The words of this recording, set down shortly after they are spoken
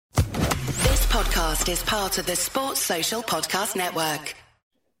podcast is part of the Sports Social Podcast Network.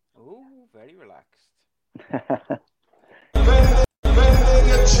 Oh, very relaxed.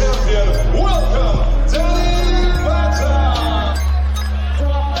 Defending champion, welcome, Danny Batten.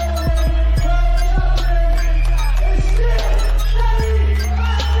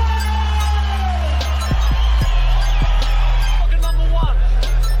 Fucking number one.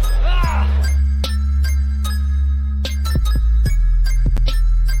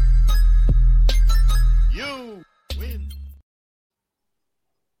 You win.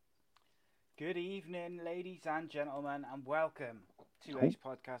 Good evening, ladies and gentlemen, and welcome to Ace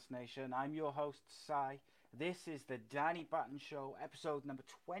Podcast Nation. I'm your host, Sai. This is the Danny Batten Show, episode number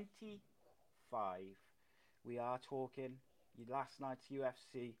 25. We are talking last night's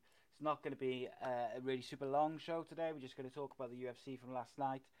UFC. It's not going to be a really super long show today. We're just going to talk about the UFC from last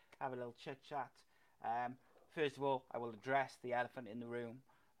night, have a little chit-chat. First of all, I will address the elephant in the room.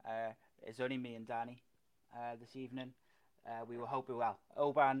 It's only me and Danny this evening. We were hoping,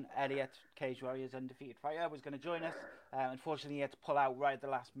 Oban Elliott, Cage Warriors undefeated fighter, was going to join us. Unfortunately, he had to pull out right at the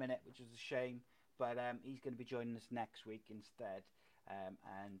last minute, which was a shame. But he's going to be joining us next week instead.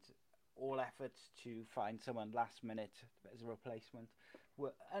 And all efforts to find someone last minute as a replacement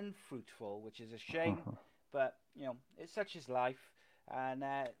were unfruitful, which is a shame. But, you know, it's such is life. And,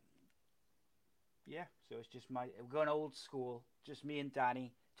 so it's just we're going old school. Just me and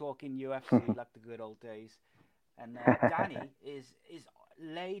Danny talking UFC like the good old days. And Danny is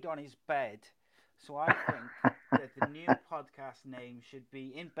laid on his bed, so I think that the new podcast name should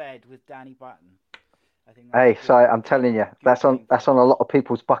be In Bed with Danny Batten. I think. So I'm telling you, that's on a lot of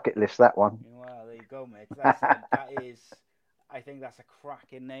people's bucket list. That one. Well, there you go, mate. That is. I think that's a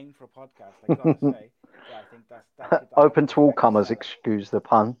cracking name for a podcast. I gotta say, I think that's open to all comers. Excuse the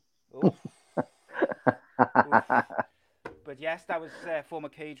pun. Oof. But yes, that was former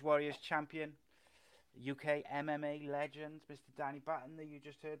Cage Warriors champion, UK MMA legend, Mr. Danny Batten, that you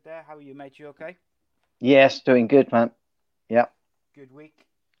just heard there. How are you, mate? You okay? Yes, doing good, man. Yeah. Good week.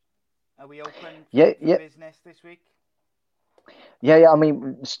 Are we open for business this week? Yeah. I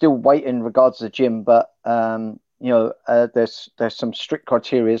mean, still waiting in regards to the gym, but there's some strict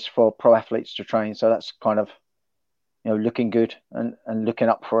criteria for pro athletes to train, so that's kind of looking good and looking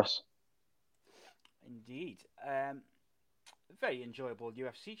up for us. Indeed. Very enjoyable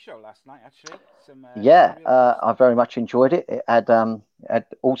UFC show last night, actually. I very much enjoyed it. It had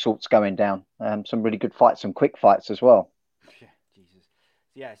all sorts going down. Some really good fights, some quick fights as well. Yeah, Jesus.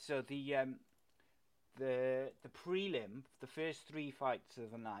 Yeah, so the prelim, the first three fights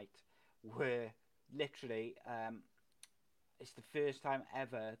of the night were literally it's the first time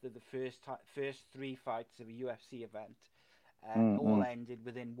ever that the first three fights of a UFC event all ended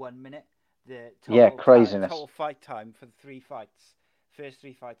within 1 minute. The craziness. Total fight time for the first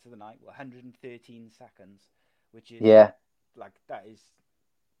three fights of the night were 113 seconds, which is that is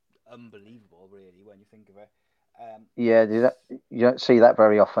unbelievable, really, when you think of it. You don't see that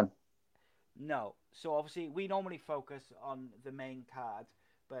very often. No, so obviously we normally focus on the main card,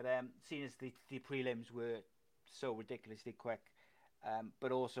 but seeing as the prelims were so ridiculously quick,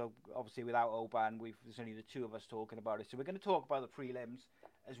 but also obviously without Oban, there's only the two of us talking about it, so we're going to talk about the prelims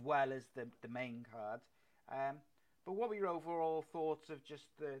as well as the main card. But what were your overall thoughts of just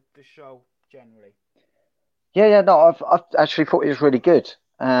the show generally? I've actually thought it was really good.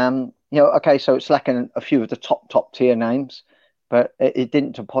 So it's lacking a few of the top tier names, but it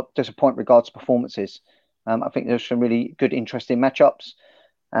didn't disappoint regards to performances. I think there's some really good, interesting matchups.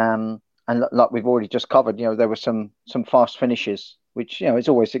 And like we've already just covered, there were some fast finishes, which, it's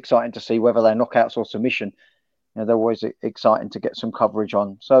always exciting to see whether they're knockouts or submission. They're always exciting to get some coverage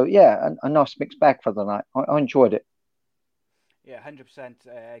on. So, a nice mixed bag for the night. I enjoyed it. Yeah,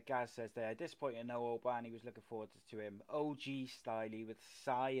 100%. Gaz says there, disappointed no Oban. He was looking forward to him. OG Styley with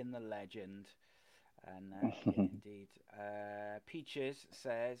Sai and the Legend. And indeed. Peaches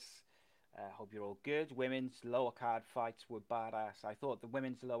says, hope you're all good. Women's lower card fights were badass. I thought the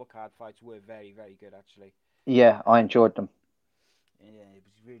women's lower card fights were very, very good, actually. Yeah, I enjoyed them. Yeah, it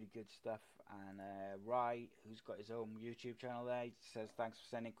was really good stuff. And Rai, who's got his own YouTube channel there, says thanks for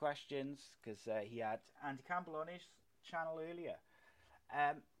sending questions, because he had Andy Campbell on his channel earlier.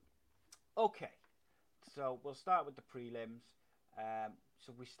 Okay, so we'll start with the prelims.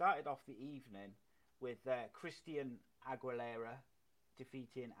 So we started off the evening with Christian Aguilera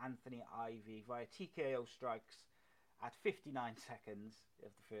defeating Anthony Ivy via TKO strikes at 59 seconds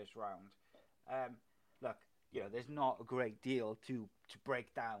of the first round. Look, there's not a great deal to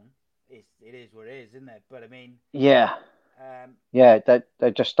break down. It is what it is, isn't it? But I mean,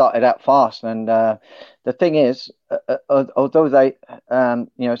 they just started out fast, and the thing is, although they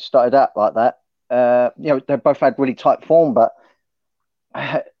started out like that, they both had really tight form, but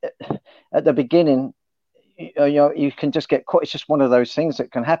at the beginning, you can just get caught. It's just one of those things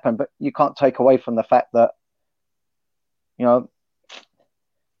that can happen, but you can't take away from the fact that,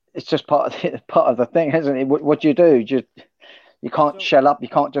 it's just part of the thing, isn't it? What do? You can't shell up. You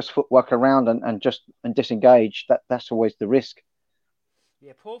can't just footwork around and disengage. That's always the risk.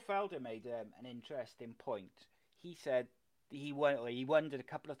 Yeah, Paul Felder made an interesting point. He said he wondered a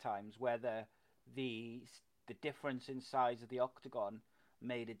couple of times whether the difference in size of the octagon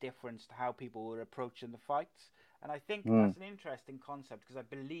made a difference to how people were approaching the fights. And I think that's an interesting concept, because I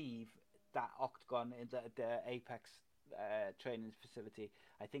believe that octagon in the Apex training facility,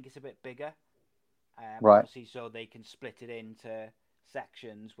 I think it's a bit bigger. Right. Obviously, so they can split it into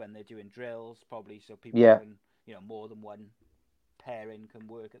sections when they're doing drills, probably, so people can, more than one pairing can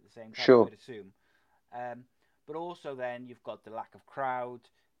work at the same time, sure. I would assume. But also then you've got the lack of crowd,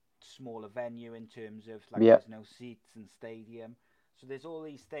 smaller venue in terms of there's no seats and stadium. So there's all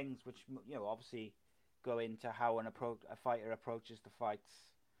these things which obviously go into how a fighter approaches the fights.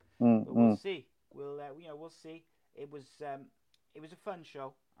 But we'll see. We'll see. It was a fun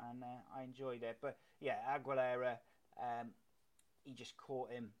show, and I enjoyed it. But yeah, Aguilera, he just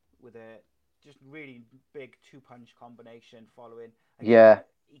caught him with a just really big 2-punch combination following.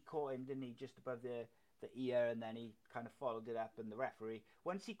 He caught him, didn't he, just above the ear, and then he kind of followed it up, and the referee,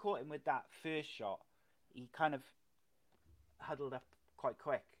 once he caught him with that first shot, he kind of huddled up quite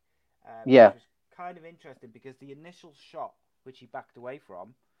quick. Which was kind of interesting, because the initial shot, which he backed away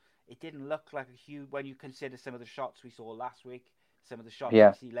from, it didn't look like a huge, when you consider some of the shots we saw last week, some of the shots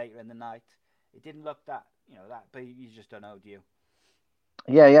we see later in the night, it didn't look that, but you just don't know, do you?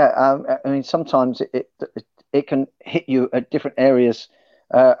 I mean, sometimes it can hit you at different areas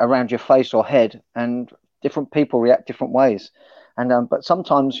around your face or head, and different people react different ways. And but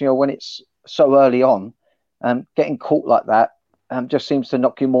sometimes, when it's so early on, getting caught like that just seems to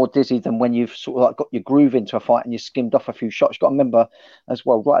knock you more dizzy than when you've sort of got your groove into a fight and you skimmed off a few shots. You've got to remember as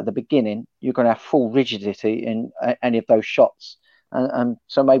well, right at the beginning, you're going to have full rigidity in any of those shots, and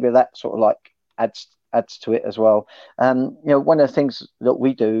so maybe that sort of adds to it as well. One of the things that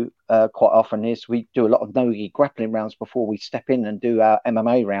we do quite often is we do a lot of no-gi grappling rounds before we step in and do our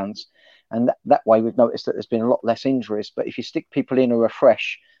MMA rounds, and that way we've noticed that there's been a lot less injuries. But if you stick people in who are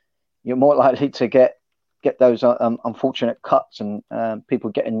fresh, you're more likely to get those unfortunate cuts and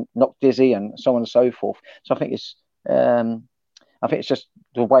people getting knocked dizzy and so on and so forth. So I think it's just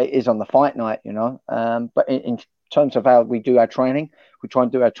the way it is on the fight night, But in terms of how we do our training, we try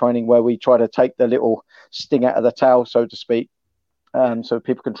and do our training where we try to take the little sting out of the tail, so to speak, so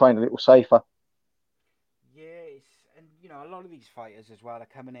people can train a little safer. Yes, and a lot of these fighters as well are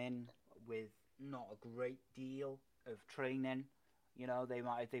coming in with not a great deal of training.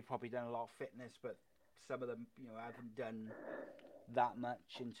 They've probably done a lot of fitness, but some of them, haven't done that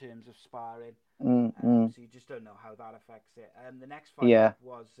much in terms of sparring. So you just don't know how that affects it. The next fight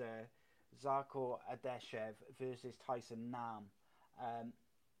was Zarko Adeshev versus Tyson Nam.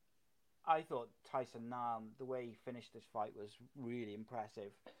 I thought Tyson Nam, the way he finished this fight was really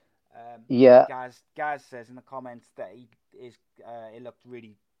impressive. Gaz says in the comments that it looked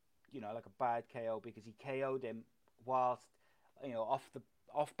really, like a bad KO, because he KO'd him whilst,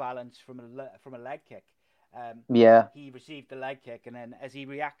 off balance from a leg kick. He received the leg kick, and then as he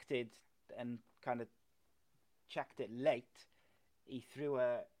reacted and kind of checked it late, he threw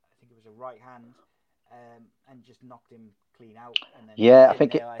I think it was a right hand, and just knocked him clean out. And then I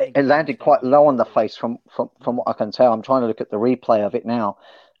think it landed quite low on the face from what I can tell. I'm trying to look at the replay of it now.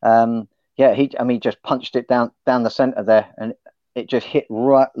 He just punched it down the center there, and it just hit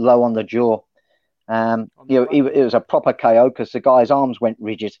right low on the jaw. It was a proper KO because the guy's arms went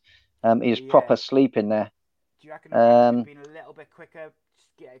rigid. He was proper sleeping there. Do you reckon it would have been a little bit quicker,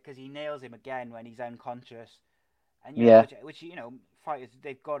 because he nails him again when he's unconscious? And which fighters,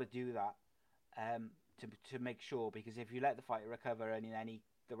 they've got to do that to make sure, because if you let the fighter recover and then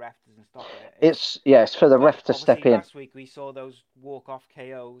the ref doesn't stop it, it's for the ref to step in. Last week we saw those walk-off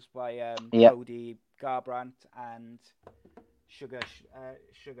KOs by Cody Garbrandt and Sugar,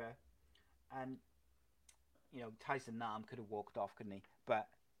 and Tyson Nam could have walked off, couldn't he? But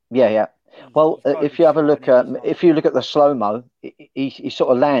well, if you have a look, if you look at the slow mo, he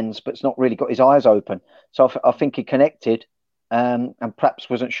sort of lands, but it's not really got his eyes open. So I think he connected, and perhaps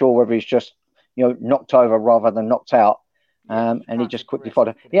wasn't sure whether he's just knocked over rather than knocked out, and he just quickly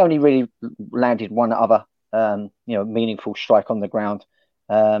followed. He only really landed one other meaningful strike on the ground,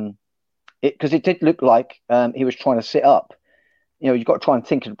 because it did look like he was trying to sit up, you've got to try and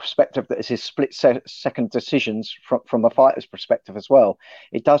think in the perspective that it's his second decisions from a fighter's perspective as well.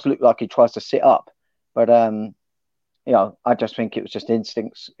 It does look like he tries to sit up, but I just think it was just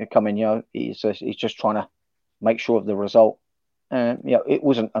instincts coming. He's just trying to make sure of the result. And it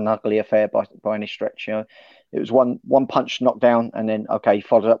wasn't an ugly affair by any stretch. It was one punch knockdown, and then he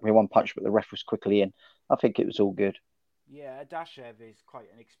followed up with one punch, but the ref was quickly in. I think it was all good. Yeah, Adashev is quite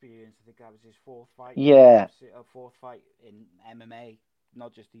an experienced. I think that was his fourth fight. Yeah. Fourth fight in MMA,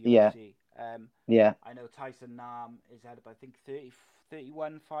 not just the UFC. Yeah. I know Tyson Nam has had, I think,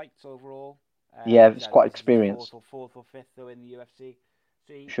 31 fights overall. It's quite experienced. Fourth or fifth, though, in the UFC.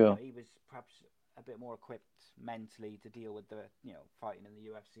 So he was perhaps a bit more equipped mentally to deal with the, fighting in the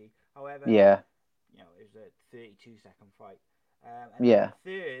UFC. However, it was a 32-second fight. And the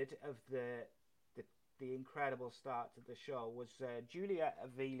third of the incredible start to the show was Julia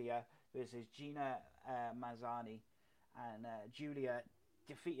Avila versus Gina Mazzani, and Julia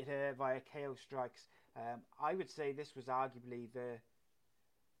defeated her via KO strikes. I would say this was arguably the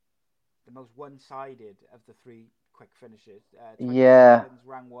most one-sided of the three quick finishes. 20 seconds,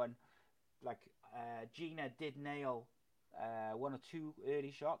 round one. Gina did nail one or two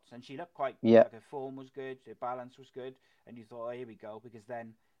early shots, and she looked quite. Her form was good, her balance was good, and you thought, here we go, because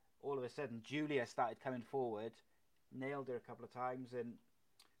then all of a sudden Julia started coming forward, nailed her a couple of times, and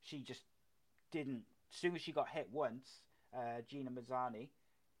she just didn't. As soon as she got hit once, Gina Mazzani,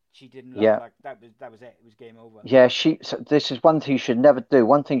 she didn't look like that was it. It was game over. Yeah, So this is one thing you should never do.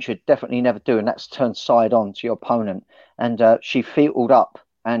 One thing you should definitely never do, and that's turn side on to your opponent. And she feetled up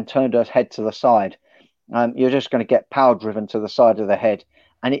and turned her head to the side. You're just going to get power driven to the side of the head,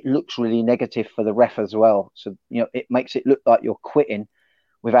 and it looks really negative for the ref as well. So it makes it look like you're quitting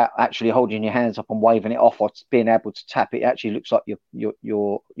without actually holding your hands up and waving it off or being able to tap. It actually looks like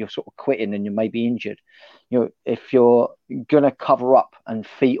you're sort of quitting and you may be injured. If you're gonna cover up and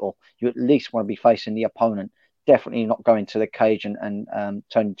fetal, you at least want to be facing the opponent. Definitely not going to the cage and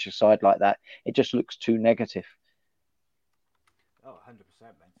turning to your side like that. It just looks too negative. Oh, 100%,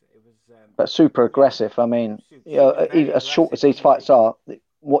 mate. It was. But super aggressive. I mean, even as short as these fights are,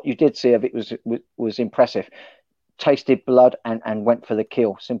 what you did see of it was impressive. Tasted blood and went for the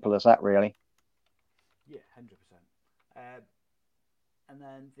kill. Simple as that, really. Yeah, 100%. And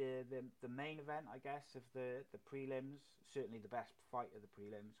then the main event, I guess, of the prelims, certainly the best fight of the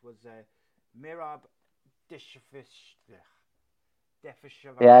prelims, was Mirab Dishfish.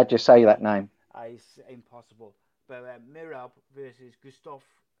 Yeah, just say that name. It's impossible. But Mirab versus Gustavo,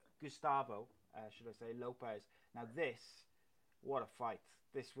 should I say, Lopez. Now what a fight.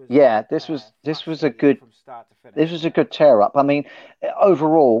 This was a good from start to finish. This was a good tear up. I mean,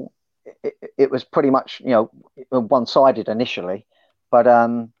 overall, it was pretty much one-sided initially, but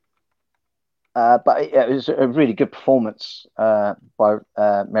it was a really good performance by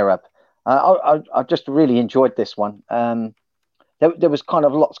Mirab. I just really enjoyed this one. There was kind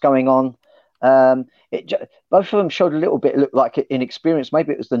of lots going on. Both of them showed a little bit, looked like inexperience.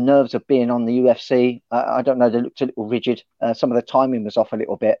 Maybe it was the nerves of being on the UFC. I don't know. They looked a little rigid. Some of the timing was off a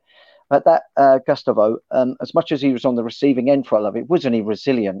little bit. But that Gustavo, as much as he was on the receiving end for a lot of it, wasn't he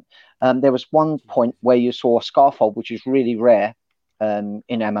resilient? There was one point where you saw a scarf hold, which is really rare in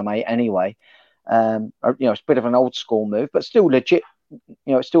MMA anyway. It's a bit of an old school move, but still legit.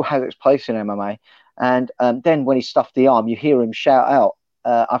 It still has its place in MMA. And then when he stuffed the arm, you hear him shout out.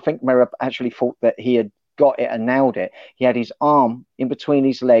 I think Merab actually thought that he had got it and nailed it. He had his arm in between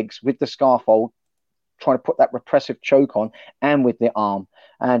his legs with the scaffold, trying to put that repressive choke on, and with the arm.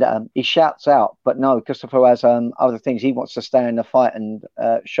 And he shouts out, but no, Christopher has other things. He wants to stay in the fight and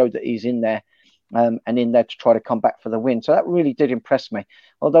show that he's in there and in there to try to come back for the win. So that really did impress me.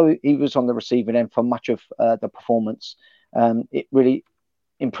 Although he was on the receiving end for much of the performance, it really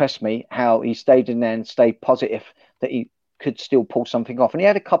impressed me how he stayed in there and stayed positive, that he could still pull something off. And he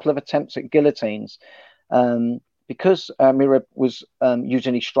had a couple of attempts at guillotines because Mirab was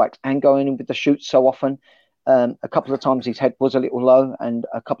using his strikes and going in with the shoots so often. A couple of times his head was a little low, and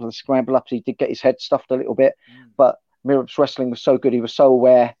a couple of the scramble ups he did get his head stuffed a little bit. But Mirab's wrestling was so good, he was so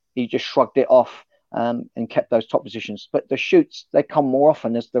aware, he just shrugged it off and kept those top positions. But the shoots, they come more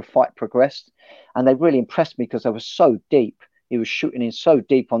often as the fight progressed, and they really impressed me because they were so deep. He was shooting in so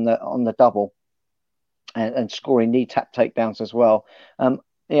deep on the double and scoring knee tap takedowns as well.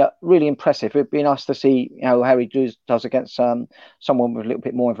 Really impressive. It'd be nice to see how he does against someone with a little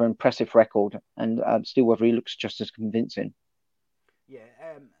bit more of an impressive record, and still whether he looks just as convincing. Yeah,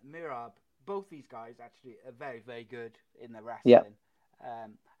 Mirab, both these guys actually are very, very good in the wrestling. Yeah.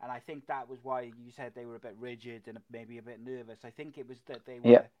 And I think that was why you said they were a bit rigid and maybe a bit nervous. I think it was that they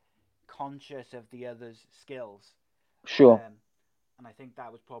were conscious of the other's skills. Sure. and I think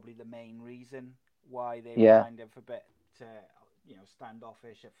that was probably the main reason why they were Yeah. kind of a bit,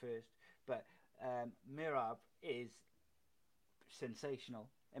 standoffish at first. But Mirab is sensational,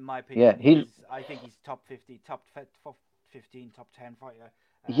 in my Yeah. opinion. I think he's top 50, top 15, top 10 fighter.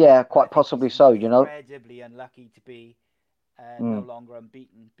 Yeah, But I quite think he's possibly so. You know. incredibly unlucky to be no Mm, longer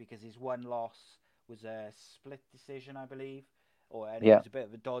unbeaten, because his one loss was a split decision, I believe, and it yeah. was a bit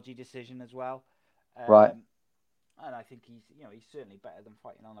of a dodgy decision as well. Right. And I think he's certainly better than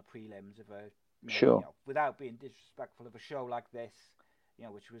fighting on the prelims of Sure. without being disrespectful of a show like this,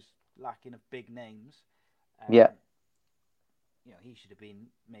 which was lacking of big names. Yeah. He should have been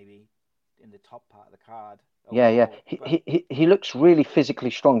maybe in the top part of the card Yeah. Yeah. overall. He, But he he he looks really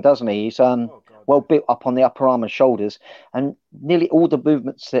physically strong, doesn't he? He's oh god, well yeah. built up on the upper arm and shoulders, and nearly all the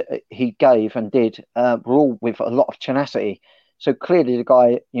movements that he gave and did were all with a lot of tenacity. So clearly, the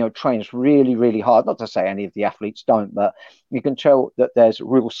guy, trains really, really hard. Not to say any of the athletes don't, but you can tell that there's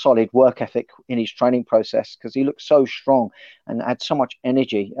real solid work ethic in his training process, because he looked so strong and had so much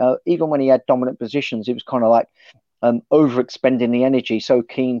energy. Even when he had dominant positions, it was kind of like overexpending the energy, so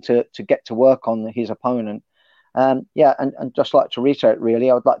keen to get to work on his opponent. Yeah, and just like to reiterate, really,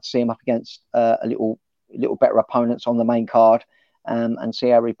 I would like to see him up against a little better opponents on the main card, and see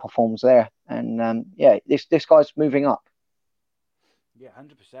how he performs there. And yeah, this guy's moving up. Yeah,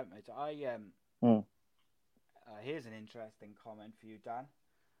 100%, mate. Mm. Here's an interesting comment for you, Dan.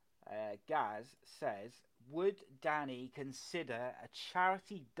 Gaz says, would Danny consider a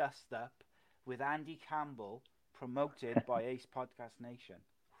charity dust-up with Andy Campbell promoted by Ace Podcast Nation?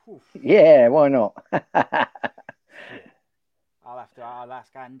 Oof. Yeah, why not? I'll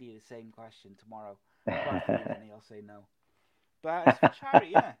ask Andy the same question tomorrow. I've got a feeling he'll say no. But it's for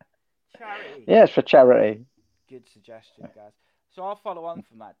charity, yeah. Charity. Yeah, it's for charity. Good suggestion, guys. So I'll follow on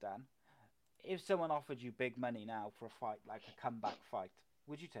from that, Dan. If someone offered you big money now for a fight, like a comeback fight,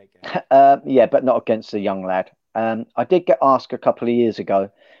 would you take it? Yeah, but not against a young lad. I did get asked a couple of years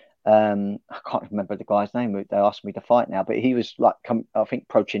ago. I can't remember the guy's name. They asked me to fight now, but he was like, I think,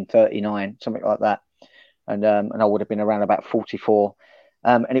 approaching 39, something like that, and I would have been around about 44,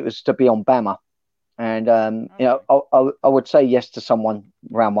 and it was to be on Bama, and Okay. I would say yes to someone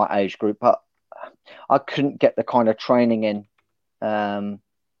around my age group, but I couldn't get the kind of training in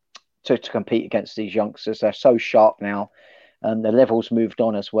to compete against these youngsters. They're so sharp now, and the levels moved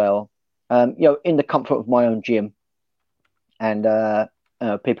on as well. In the comfort of my own gym, and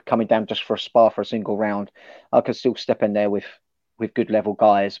people coming down just for a spar for a single round, I could still step in there with good level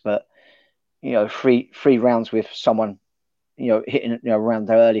guys. But three rounds with someone hitting around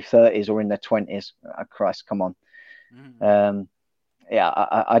their early 30s or in their 20s. Oh, Christ, come on. Mm-hmm. Yeah,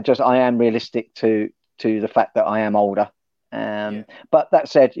 I am realistic to the fact that I am older. Yeah. But that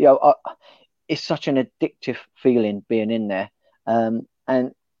said, it's such an addictive feeling being in there. And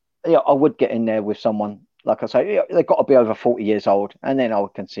I would get in there with someone, like I say, they've got to be over 40 years old, and then I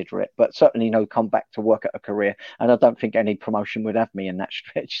would consider it. But certainly no come back to work at a career. And I don't think any promotion would have me in that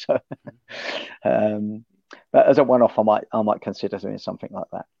stretch. So, but as a one-off, I might consider doing something like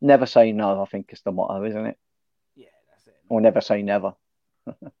that. Never say no, I think, is the motto, isn't it? Yeah, that's it. Or never say never.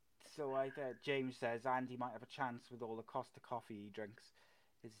 So James says Andy might have a chance with all the Costa coffee he drinks.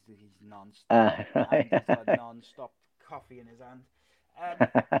 He's non-stop. Andy's got non-stop coffee in his hand.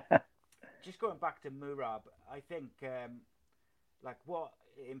 Just going back to Murab, I think like what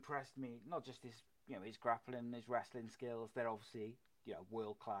impressed me, not just his grappling, his wrestling skills. They're obviously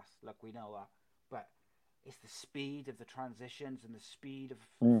world class. Look, we know that, but it's the speed of the transitions and the speed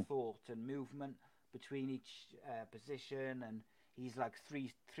of thought and movement between each position, and he's like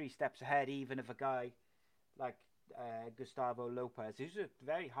three steps ahead even of a guy like Gustavo Lopez, who's a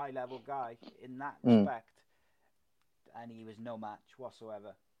very high level guy in that respect, and he was no match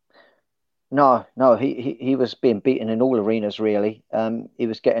whatsoever. No, he was being beaten in all arenas, really. He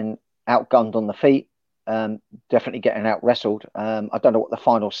was getting outgunned on the feet, definitely getting out wrestled. I don't know what the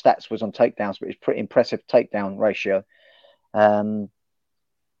final stats was on takedowns, but it's pretty impressive takedown ratio.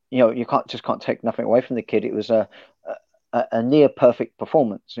 You can't take nothing away from the kid. It was a near perfect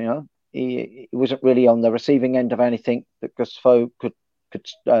performance. He wasn't really on the receiving end of anything that Gustavo could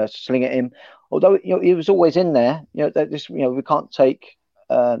sling at him. Although he was always in there. We can't take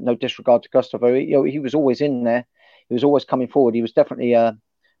no disregard to Gustavo. He was always in there. He was always coming forward. He was definitely a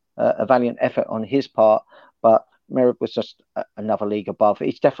valiant effort on his part, but Merritt was just another league above.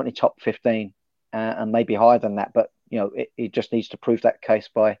 He's definitely top 15 and maybe higher than that. But he just needs to prove that case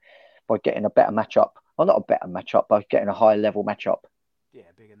by getting a better matchup. Well, not a better matchup, but getting a higher level matchup. Yeah,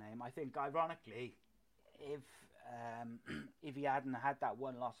 bigger name. I think, ironically, if he hadn't had that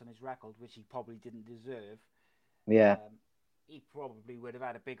one loss on his record, which he probably didn't deserve, Yeah, he probably would have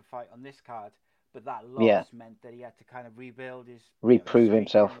had a bigger fight on this card. But that Yeah, loss meant that he had to kind of rebuild his, his reprove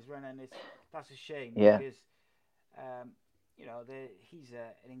streak and himself. his run, and that's a shame Yeah, because, he's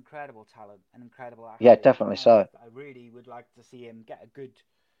an incredible talent, an incredible yeah, athlete, definitely and so. I really would like to see him get a good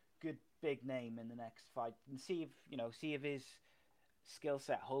big name in the next fight and see if his skill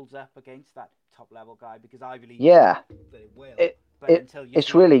set holds up against that top level guy, because I believe Yeah, that it will. it But it until you it's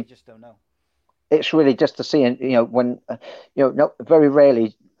see it, you really just don't know. it's really just to see, and when no, very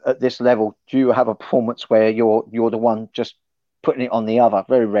rarely at this level do you have a performance where you're the one just putting it on the other.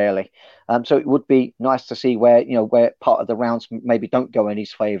 Very rarely. So it would be nice to see where where part of the rounds maybe don't go in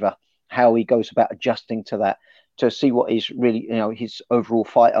his favour, how he goes about adjusting to that, to see what his really his overall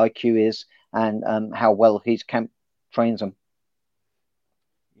fight IQ is, and how well his camp trains him.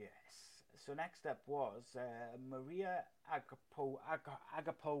 Yes. So next up was Maria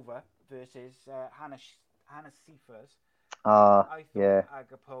Agapova versus Hannah Seifers. I thought Yeah,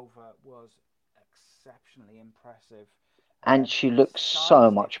 Agapova was exceptionally impressive. and she The looks so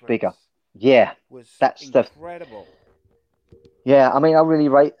size much difference bigger. Yeah, was that's the incredible. Yeah, I mean, I really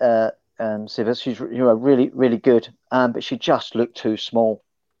rate Sivas. She's really really good. But she just looked too small.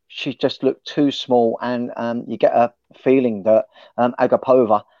 She just looked too small, and you get a feeling that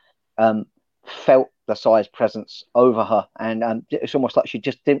Agapova um felt the size presence over her, and it's almost like she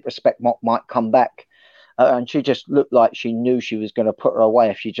just didn't respect what might come back, and she just looked like she knew she was going to put her away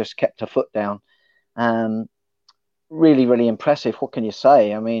if she just kept her foot down. Um, really really impressive. What can you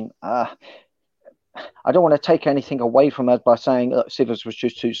say? I mean, I don't want to take anything away from her by saying that Sivers was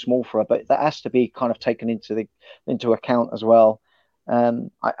just too small for her, but that has to be kind of taken into account as well.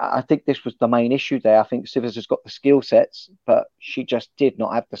 I think this was the main issue there. I think Sivers has got the skill sets, but she just did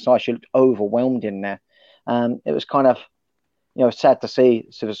not have the size. She looked overwhelmed in there. It was kind of sad to see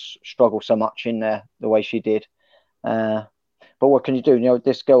Sivers struggle so much in there the way she did. Uh, but what can you do?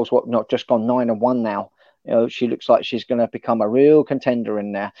 This girl's not just gone 9-1 now. She looks like she's going to become a real contender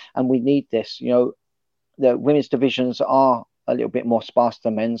in there, and we need this. The women's divisions are a little bit more sparse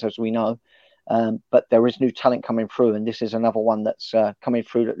than men's, as we know. But there is new talent coming through, and this is another one that's coming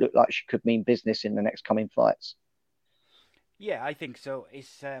through that looked like she could mean business in the next coming fights. Yeah, I think so.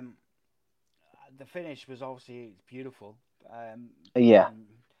 It's the finish was obviously beautiful, Yeah, and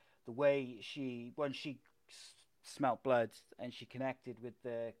the way when she smelt blood and she connected with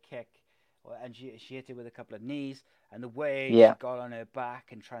the kick, and she hit it with a couple of knees, and the way she yeah. got on her back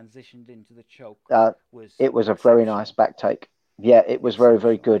and transitioned into the choke Uh, was it was a very nice exceptional. back take. Yeah, it was very,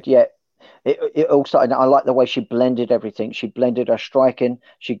 very Exceptional. good. Yeah, it also, and I like the way she blended everything. She blended her striking.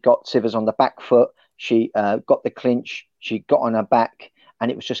 She got Sivers on the back foot. She got the clinch. She got on her back,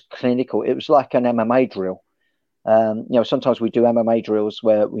 and it was just clinical. It was like an MMA drill. Sometimes we do MMA drills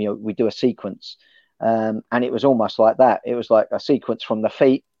where we do a sequence, and it was almost like that. It was like a sequence from the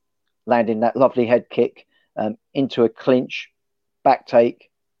feet, landing that lovely head kick into a clinch, back take,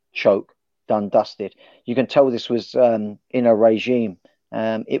 choke, done, dusted. You can tell this was in a regime.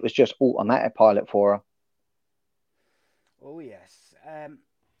 It was just automatic pilot for her. Oh yes.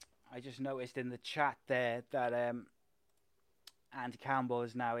 I just noticed in the chat there that Andy Campbell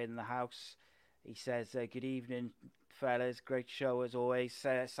is now in the house. He says, "Good evening, fellas. Great show as always, Si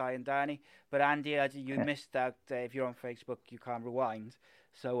and Danny." But Andy, you missed out. If you're on Facebook, you can't rewind.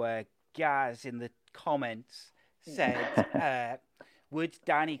 So Gaz in the comments said, "Would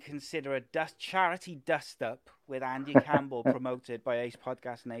Danny consider a charity dust up with Andy Campbell promoted by Ace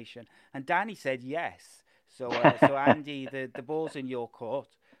Podcast Nation?" And Danny said yes. So Andy, the ball's in your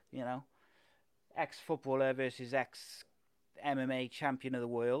court. Ex-footballer versus ex-MMA champion of the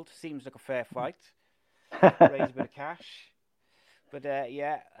world. Seems like a fair fight. Raise a bit of cash. But a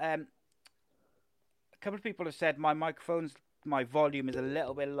couple of people have said my volume is a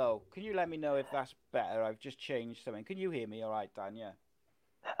little bit low. Can you let me know if that's better? I've just changed something. Can you hear me all right, Dan? Yeah.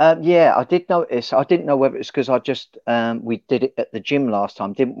 Yeah, I did notice. I didn't know whether it's because I just we did it at the gym last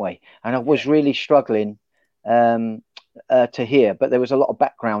time, didn't we? And I was Yeah. really struggling um, to hear, but there was a lot of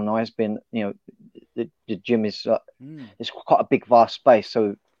background noise. The gym is it's quite a big, vast space,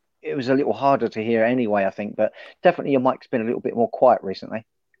 so it was a little harder to hear anyway, I think. But definitely your mic's been a little bit more quiet recently.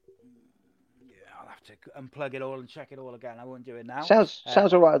 Yeah, I'll have to unplug it all and check it all again. I won't do it now.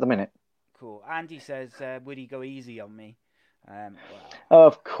 Sounds all right at the minute. Cool. Andy says, would he go easy on me? Well,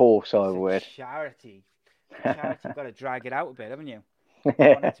 Of course I it's a would. charity. It's a charity. You've got to drag it out a bit, haven't you? You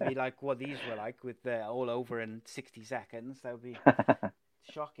want it to be like what these were like, with all over in 60 seconds. That would be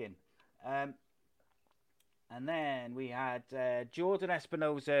shocking. And then we had Jordan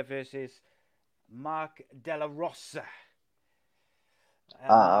Espinosa versus Mark Della Rosa.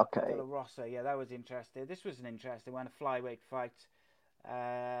 Ah, Mark De okay. La Rosa. Yeah, that was interesting. This was an interesting one, a flyweight fight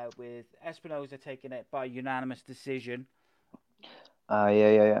with Espinosa taking it by unanimous decision.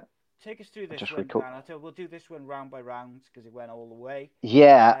 Yeah. Take us through I this just one, recall. Dan. We'll do this one round by round because it went all the way.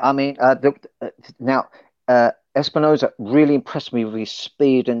 Yeah, I Um, mean, now Espinoza really impressed me with his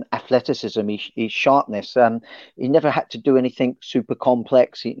speed and athleticism, his sharpness. He never had to do anything super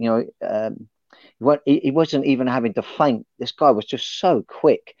complex. He wasn't even having to feint. This guy was just so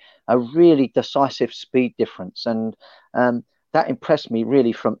quick, a really decisive speed difference, and that impressed me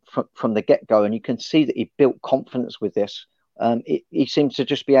really from the get go. And you can see that he built confidence with this. He seems to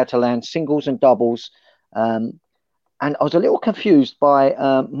just be able to land singles and doubles. Um, and I was a little confused by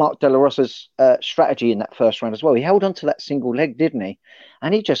Mark De La Rosa's strategy in that first round as well. He held on to that single leg, didn't he?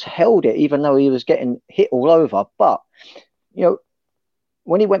 And he just held it, even though he was getting hit all over. But, you know,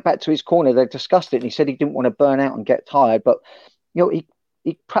 when he went back to his corner, they discussed it and he said he didn't want to burn out and get tired. But,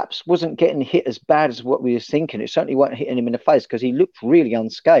 he perhaps wasn't getting hit as bad as what we was thinking. It certainly wasn't hitting him in the face because he looked really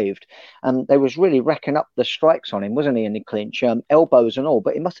unscathed. And they was really racking up the strikes on him, wasn't he, in the clinch, elbows and all.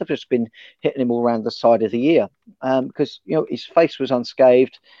 But it must have just been hitting him all around the side of the ear because, his face was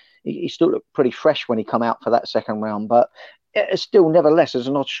unscathed. He still looked pretty fresh when he come out for that second round. But it's still, nevertheless, as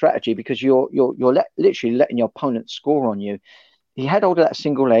an odd strategy because you're literally letting your opponent score on you. He had hold of that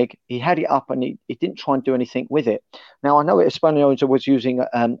single leg. He had it up, and he didn't try and do anything with it. Now I know Espanosa was using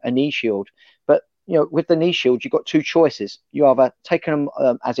a knee shield, but with the knee shield, you've got two choices. You either take him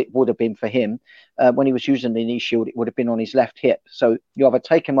as it would have been for him when he was using the knee shield, it would have been on his left hip. So you either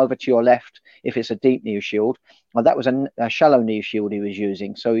take him over to your left if it's a deep knee shield. Well, that was a shallow knee shield he was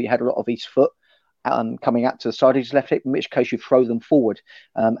using, so he had a lot of his foot coming out to the side of his left hip, in which case you throw them forward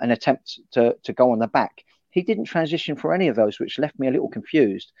and attempt to go on the back. He didn't transition for any of those, which left me a little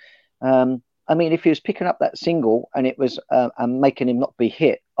confused. I mean, if he was picking up that single and it was making him not be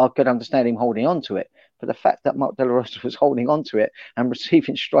hit, I could understand him holding on to it. But the fact that Mark De La Rosa was holding on to it and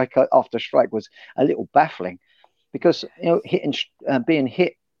receiving strike after strike was a little baffling because, being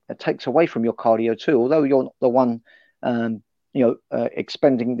hit takes away from your cardio too. Although you're not the one,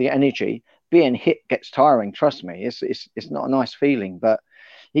 expending the energy, being hit gets tiring. Trust me, it's not a nice feeling. But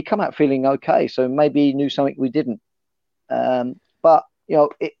he come out feeling okay, so maybe he knew something we didn't. But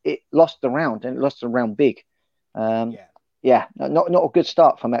it lost the round and it lost the round big. Um, yeah. yeah, not a good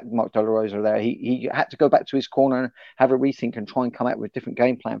start for Mark De La Rosa there. He had to go back to his corner and have a rethink and try and come out with a different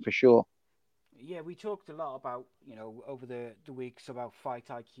game plan for sure. Yeah, we talked a lot about, over the weeks about fight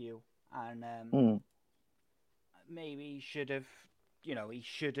IQ, and Mm. maybe he should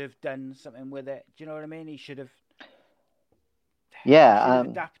have done something with it. Do you know what I mean? He should Yeah, have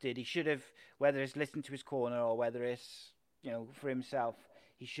adapted. He should have, whether it's listened to his corner or whether it's, for himself,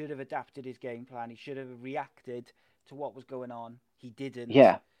 he should have adapted his game plan. He should have reacted to what was going on. He didn't.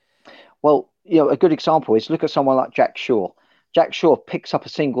 yeah. Well, a good example is look at someone like Jack Shaw. Jack Shaw picks up a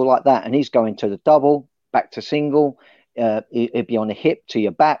single like that and he's going to the double, back to single. It'd be on the hip to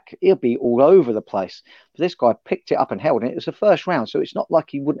your back. He'll be all over the place. But this guy picked it up and held it. It was the first round, so it's not like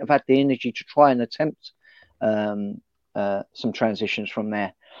he wouldn't have had the energy to try and attempt um, some transitions from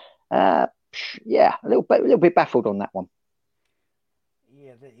there. Uh, yeah, a little bit baffled on that one.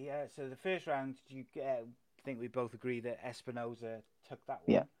 Yeah. So the first round, I think we both agree that Espinoza took that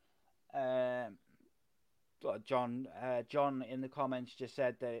Yeah, one. Um, John in the comments just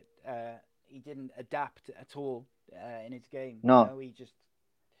said that he didn't adapt at all in his game. no, He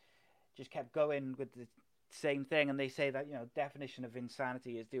just kept going with the same thing, and they say that definition of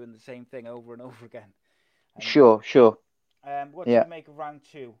insanity is doing the same thing over and over again. And sure, what did yeah. you make of round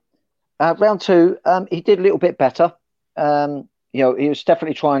two? Round two, he did a little bit better. He was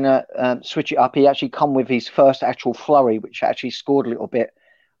definitely trying to switch it up. He actually come with his first actual flurry, which actually scored a little bit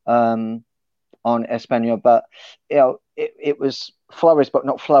um, on Espanyol. But it was flurries, but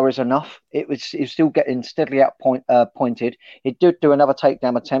not flurries enough. He was still getting steadily pointed. He did do another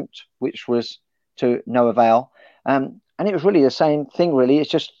takedown attempt, which was to no avail. And it was really the same thing. Really, it's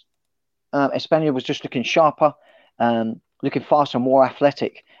just Espanyol was just looking sharper, looking faster, more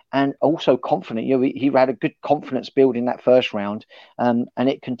athletic, and also confident. He had a good confidence build in that first round, and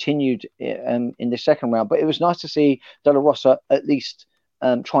it continued in the second round. But it was nice to see De La Rosa at least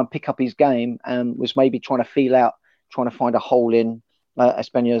try and pick up his game and was maybe trying to feel out, trying to find a hole in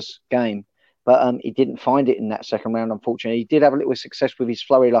Espanyol's game. But he didn't find it in that second round, unfortunately. He did have a little success with his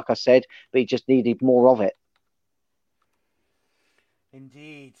flurry, like I said, but he just needed more of it.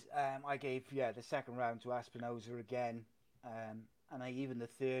 Indeed, I gave the second round to Espinoza again, and even the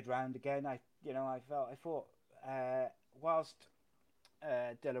third round again. I thought whilst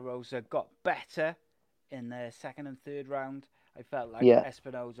De La Rosa got better in the second and third round, I felt like Yeah.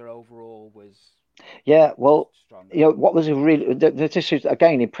 Espinoza overall was Yeah, well, stronger. what was a really this is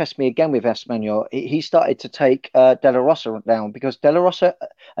again impressed me again with Espanyol. He started to take De La Rosa down because De La Rosa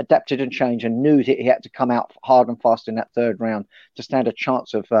adapted and changed and knew that he had to come out hard and fast in that third round to stand a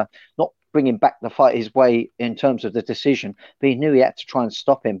chance of not bringing back the fight his way in terms of the decision, but he knew he had to try and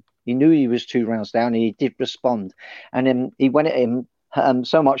stop him. He knew he was 2 rounds down, and he did respond, and then he went at him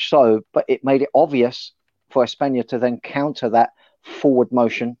so much so, but it made it obvious for Espana to then counter that forward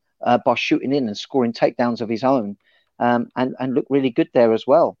motion by shooting in and scoring takedowns of his own, and looked really good there as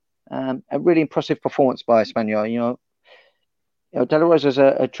well. A really impressive performance by Espanyol. De La Rosa's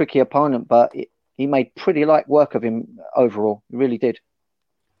a tricky opponent, but he made pretty light work of him overall. He really did.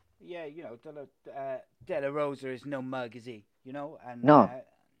 Yeah, De La Rosa is no mug, is he? And No,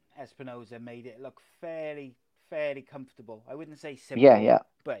 Espinoza made it look fairly comfortable. I wouldn't say yeah, simple, yeah.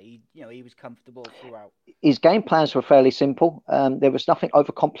 but he was comfortable throughout. His game plans were fairly simple. There was nothing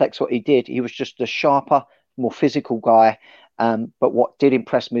over complex what he did. He was just a sharper, more physical guy. But what did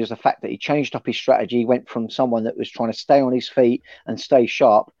impress me was the fact that he changed up his strategy. He went from someone that was trying to stay on his feet and stay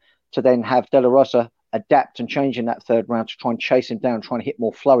sharp to then have De La Rosa adapt and change in that third round to try and chase him down, trying to hit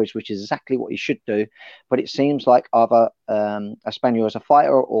more flurries, which is exactly what he should do. But it seems like either Espanyol as a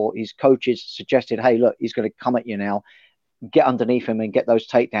fighter or his coaches suggested, hey, look, he's going to come at you now. Get underneath him and get those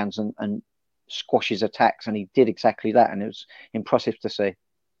takedowns and squash his attacks. And he did exactly that. And it was impressive to see.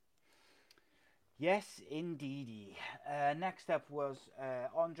 Yes, indeedy. Next up was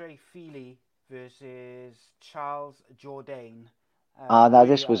Andre Fili versus Charles Jourdain. No,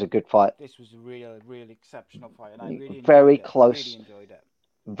 this was a good fight. This was a real exceptional fight, and I really enjoyed Very it. close. Really enjoyed it.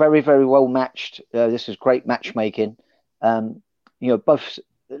 Very, very well matched. This was great matchmaking. Both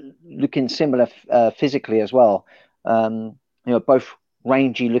looking similar physically as well. Both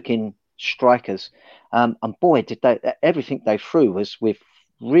rangy looking strikers. And boy, did everything they threw was with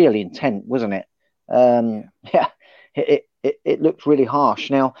real intent, wasn't it? Yeah, it looked really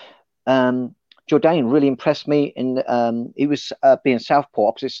harsh. Now, Jourdain really impressed me he was being southpaw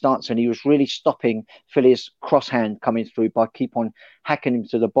opposite stance, and he was really stopping Philly's crosshand coming through by keep on hacking him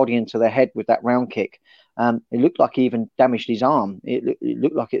to the body and to the head with that round kick. It looked like he even damaged his arm. It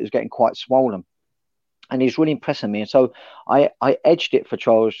looked like it was getting quite swollen. And he's really impressing me. And so I edged it for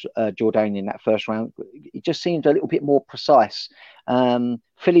Charles Jourdain in that first round. He just seemed a little bit more precise.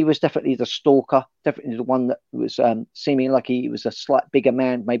 Philly was definitely the stalker, definitely the one that was seeming like he was a slight bigger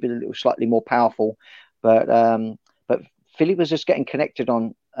man, maybe a little slightly more powerful. But Philly was just getting connected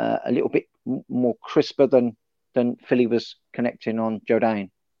on a little bit more crisper than Philly was connecting on Jourdain.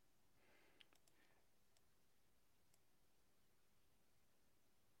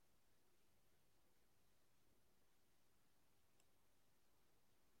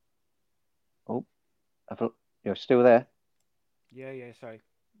 Oh, you're still there? Yeah, sorry.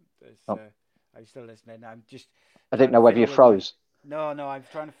 Oh. I'm still listening. I'm just. I didn't know whether you froze. No, I'm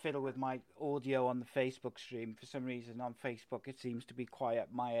trying to fiddle with my audio on the Facebook stream. For some reason, on Facebook, it seems to be quiet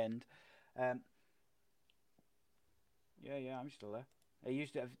my end. Yeah, I'm still there. I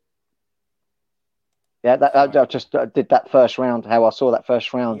used to have. Yeah, I just did that first round. How I saw that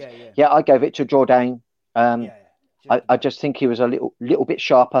first round. Yeah, I gave it to Jourdain. I just think he was a little bit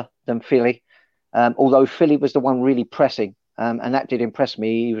sharper than Philly. Although Philly was the one really pressing, and that did impress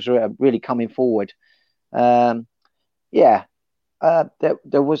me. He was really coming forward. There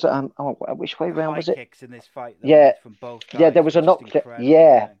was which way round was it? Kicks in this fight. Though, yeah, from both guys, yeah, there was a knock.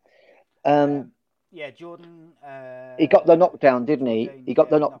 Yeah, Jordan. He got the knockdown, didn't he? He got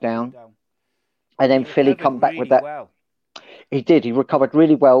the knockdown, and then Philly come back with that. Well. He did. He recovered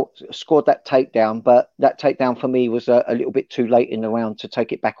really well, scored that takedown, but that takedown for me was a little bit too late in the round to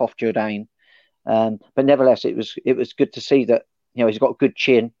take it back off Jourdain. But nevertheless, it was good to see that he's got a good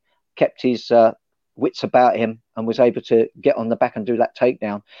chin, kept his wits about him, and was able to get on the back and do that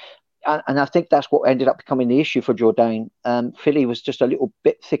takedown. And I think that's what ended up becoming the issue for Jourdain. Philly was just a little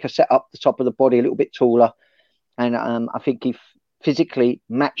bit thicker set up, the top of the body, a little bit taller, and I think he physically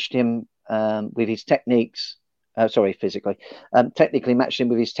matched him with his techniques. Technically matched him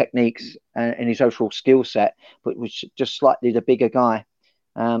with his techniques and his overall skill set, but was just slightly the bigger guy.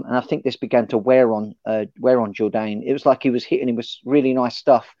 And I think this began to wear on Jourdain. It was like he was hitting him with really nice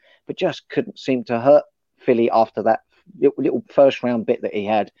stuff, but just couldn't seem to hurt Philly after that little first round bit that he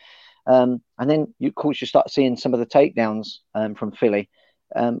had. And then, of course, you start seeing some of the takedowns from Philly,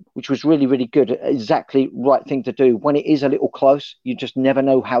 which was really, really good. Exactly right thing to do. When it is a little close, you just never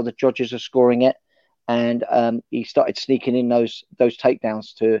know how the judges are scoring it. And he started sneaking in those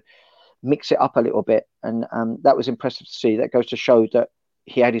takedowns to mix it up a little bit. And that was impressive to see. That goes to show that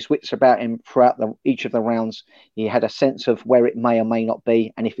he had his wits about him throughout each of the rounds. He had a sense of where it may or may not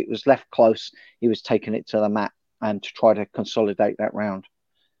be, and if it was left close, he was taking it to the mat and to try to consolidate that round.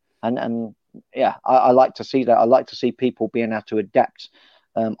 And yeah, I like to see that. I like to see people being able to adapt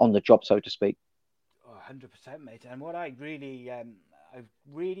on the job, so to speak. 100%, mate. And what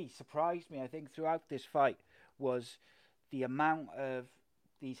really surprised me, I think, throughout this fight was the amount of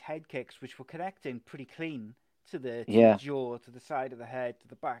these head kicks which were connecting pretty clean to the jaw, to the side of the head, to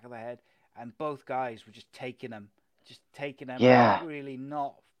the back of the head, and both guys were just taking them, Yeah, really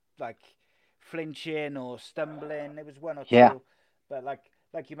not like flinching or stumbling. There was one or yeah, two, but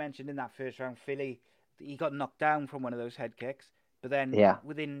like you mentioned in that first round, Philly, he got knocked down from one of those head kicks, but then yeah.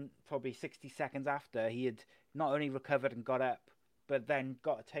 within probably 60 seconds after, he had not only recovered and got up, but then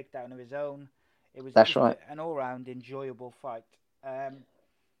got a takedown of his own. It was That's just right. an all-round enjoyable fight.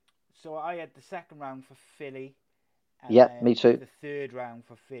 So I had the second round for Philly, and Yeah, then me too. the third round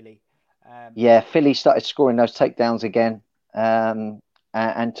for Philly. Yeah, Philly started scoring those takedowns again.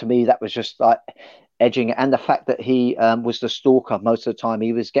 And to me, that was just like edging it. And the fact that he was the stalker most of the time,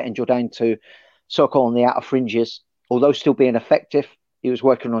 he was getting Jordan to circle on the outer fringes, although still being effective. He was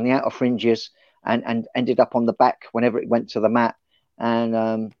working on the outer fringes and ended up on the back whenever it went to the mat.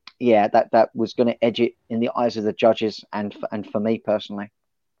 And yeah, that was going to edge it in the eyes of the judges and for me personally.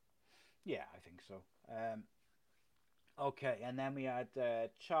 Yeah, I think so. Okay, and then we had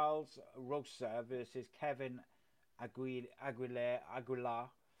Charles Rosa versus Kevin Aguilar.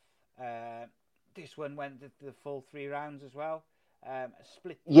 This one went the full 3 rounds as well. A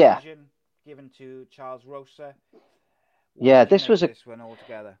split Yeah, decision given to Charles Rosa. What yeah, did you this make was of a this one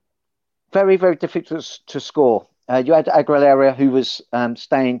altogether? very, very difficult to score. You had Aguilera, who was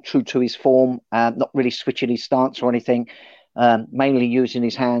staying true to his form, not really switching his stance or anything, mainly using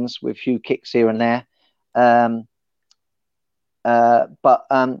his hands with a few kicks here and there. Um, but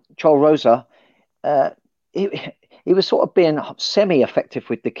Charles Rosa, uh, he, he was sort of being semi-effective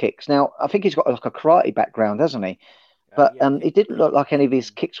with the kicks. Now, I think he's got like a karate background, hasn't he? But Yeah, it didn't look like any of his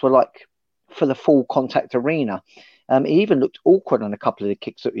kicks were like for the full contact arena. He even looked awkward on a couple of the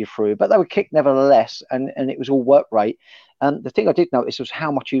kicks that he threw, but they were kicked nevertheless, and it was all work rate. The thing I did notice was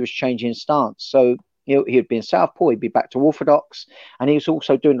how much he was changing stance. So he'd been southpaw, he'd be back to orthodox, and he was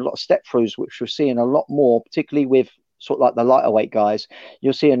also doing a lot of step throughs, which we're seeing a lot more, particularly with sort of like the lighter weight guys.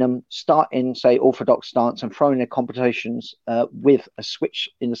 You're seeing them start in, say, orthodox stance and throwing their combinations with a switch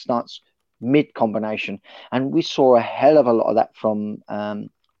in the stance mid combination, and we saw a hell of a lot of that from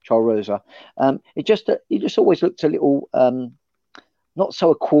Charles Rosa. He just always looked a little not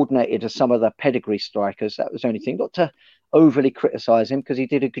so coordinated as some of the pedigree strikers. That was the only thing. Not to overly criticise him because he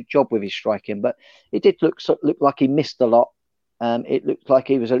did a good job with his striking, but it did look like he missed a lot. It looked like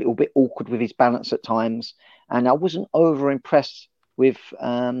he was a little bit awkward with his balance at times, and I wasn't over impressed with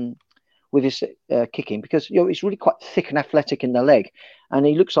his kicking because he's really quite thick and athletic in the leg, and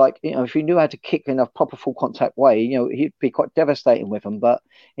he looks like if he knew how to kick in a proper full contact way, he'd be quite devastating with them. But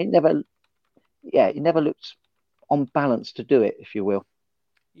it never, it never looked on balance to do it, if you will.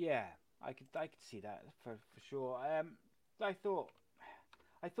 yeah, I could see that for sure. I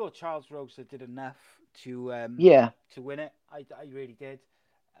thought Charles Rosa did enough Yeah, to win it. I really did.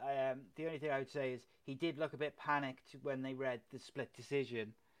 The only thing I would say is he did look a bit panicked when they read the split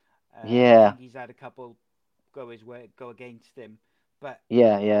decision. I yeah, think he's had a couple go against him, but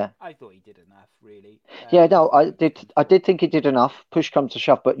yeah. I thought he did enough, really. Yeah, no, I thought it was I did think he did enough. Push comes to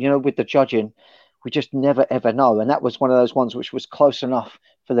shove, but with the judging, we just never ever know. And that was one of those ones which was close enough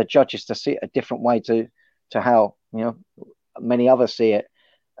for the judges to see it a different way to how many others see it.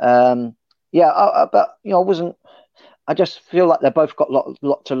 Yeah, but I wasn't. I just feel like they've both got a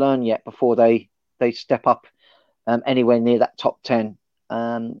lot to learn yet before they step up anywhere near that top 10.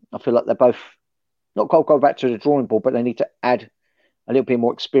 I feel like they're both not got to go back to the drawing board, but they need to add a little bit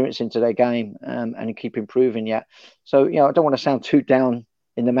more experience into their game and keep improving yet. So, I don't want to sound too down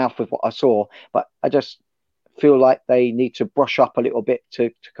in the mouth with what I saw, but I just feel like they need to brush up a little bit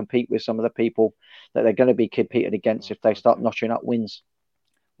to compete with some of the people that they're going to be competing against if they start notching up wins.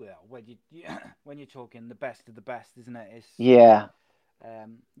 well when you're talking the best of the best, isn't it? Yeah,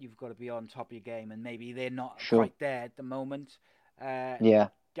 You've got to be on top of your game, and maybe they're not sure. quite there at the moment. Uh, Yeah,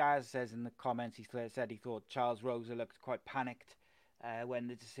 Gaz says in the comments said he thought Charles Rosa looked quite panicked when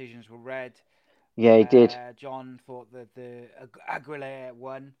the decisions were read. yeah, he did. John thought that the Aguilera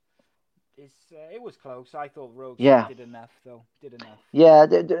won. It was close. I thought Rosa Yeah. did enough, though. Did enough. Yeah,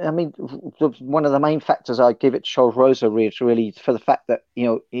 I mean, one of the main factors I give it to Charles Rosa is really for the fact that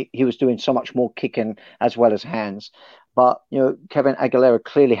he was doing so much more kicking as well as hands. But Kevin Aguilera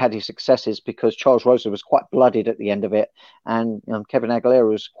clearly had his successes because Charles Rosa was quite bloodied at the end of it, and Kevin Aguilera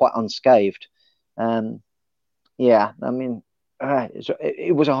was quite unscathed. Yeah, I mean,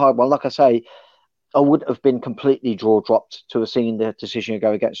 it was a hard one. Like I say, I would have been completely draw dropped to have seen the decision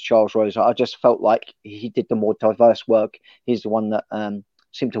go against Charles Rosa. I just felt like he did the more diverse work. He's the one that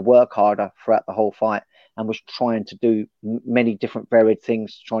seemed to work harder throughout the whole fight and was trying to do many different varied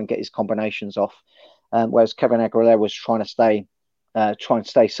things to try and get his combinations off. Whereas Kevin Aguilera was trying to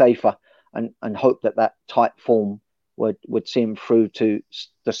stay safer and hope that tight form would see him through to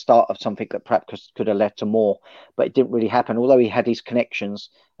the start of something that perhaps could have led to more. But it didn't really happen. Although he had his connections,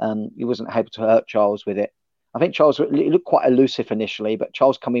 he wasn't able to hurt Charles with it. I think Charles looked quite elusive initially, but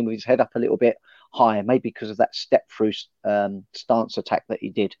Charles come in with his head up a little bit higher, maybe because of that step through stance attack that he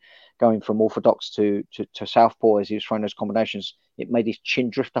did, going from orthodox to southpaw as he was throwing those combinations. It made his chin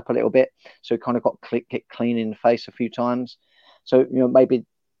drift up a little bit, so he kind of got hit clean in the face a few times. So maybe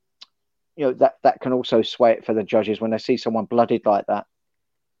that can also sway it for the judges when they see someone bloodied like that.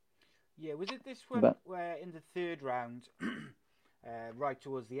 Yeah, was it this one where in the third round, right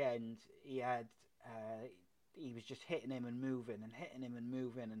towards the end, he was just hitting him and moving and hitting him and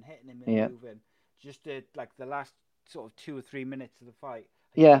moving and hitting him and moving, just like the last sort of 2 or 3 minutes of the fight.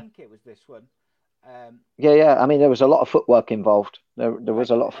 I think it was this one. Yeah. I mean, there was a lot of footwork involved. There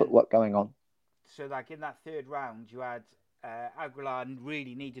was a lot of footwork going on. So, like in that third round, you had Aguilar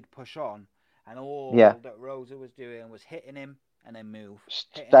really needed to push on, and all that Rosa was doing was hitting him and then move,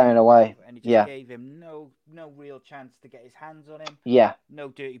 staying away, and he just gave him no real chance to get his hands on him. Yeah, no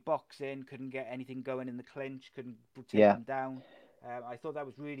dirty boxing, couldn't get anything going in the clinch, couldn't take him down. I thought that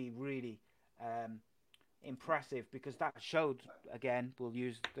was really, really impressive because that showed, again, we'll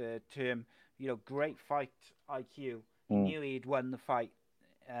use the term, great fight IQ. He knew he had won the fight,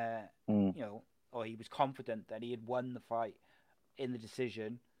 or he was confident that he had won the fight in the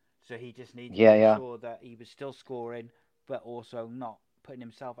decision. So he just needed to make sure that he was still scoring, but also not putting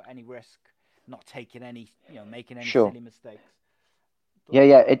himself at any risk, not taking any, making any silly mistakes.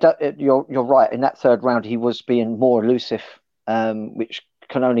 You're right. In that third round, he was being more elusive, which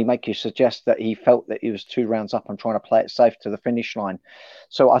can only make you suggest that he felt that he was 2 rounds up and trying to play it safe to the finish line.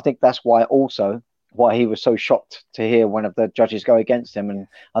 So I think that's why he was so shocked to hear one of the judges go against him. And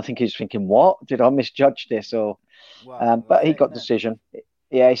I think he's thinking, what? Did I misjudge this? But he got decision.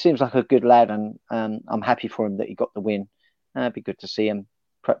 Yeah, he seems like a good lad, and I'm happy for him that he got the win. It'd be good to see him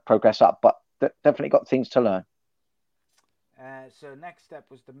progress up, but definitely got things to learn. So next step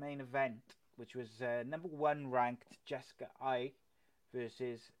was the main event, which was number 1 ranked Jessica Ai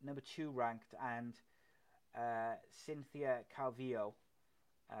versus number 2 ranked and Cynthia Calvillo.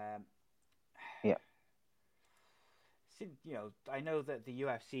 I know that the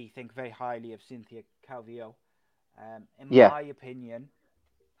UFC think very highly of Cynthia Calvillo. In my opinion,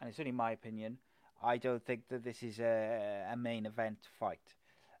 and it's only my opinion, I don't think that this is a main event fight.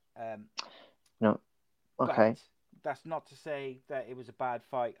 No. Okay. But that's not to say that it was a bad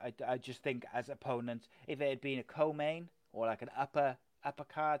fight. I just think as opponents, if it had been a co-main or like an upper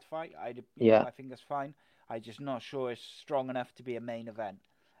card fight, I think that's fine. I'm just not sure it's strong enough to be a main event.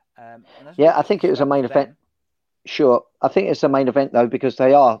 I think it was a main event. Sure. I think it's a main event though, because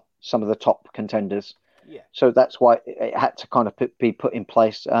they are some of the top contenders. Yeah. So that's why it had to kind of be put in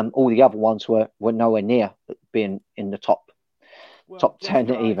place. All the other ones were nowhere near being in the top 10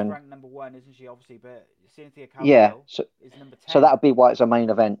 even. Ranked number 1, isn't she? Obviously, but Cynthia Calvillo is number 10. So that would be why it's a main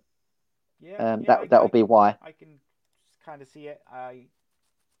event. That would be why. I can kind of see it. I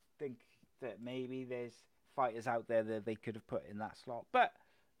think that maybe there's fighters out there that they could have put in that slot, but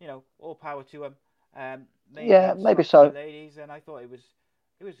all power to them. Maybe so. Ladies, and I thought it was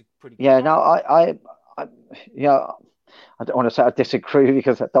a pretty good fight. No, I don't want to say I disagree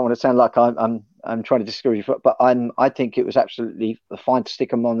because I don't want to sound like I'm trying to disagree, but I think it was absolutely fine to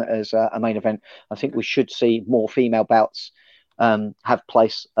stick them on as a main event. I think we should see more female bouts have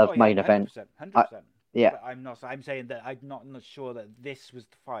place of main 100%, event. 100%. But I'm saying that I'm not sure that this was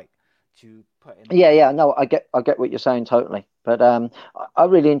the fight to put in. No, I get what you're saying totally, but I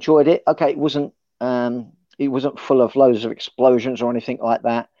really enjoyed it. Okay, it wasn't full of loads of explosions or anything like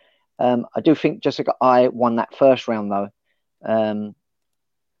that. I do think Jessica Ai won that first round though, and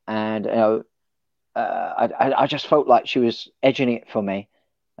I just felt like she was edging it for me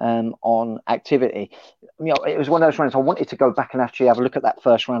on activity. It was one of those rounds I wanted to go back and actually have a look at that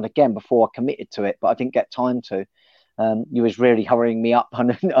first round again before I committed to it, but I didn't get time to. You was really hurrying me up.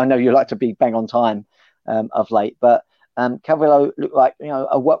 I know you like to be bang on time of late, but Calvillo looked like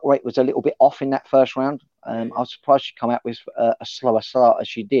her work rate was a little bit off in that first round. Yeah, I was surprised she come out with a slower start as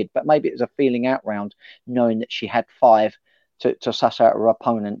she did, but maybe it was a feeling out round, knowing that she had 5 to suss out her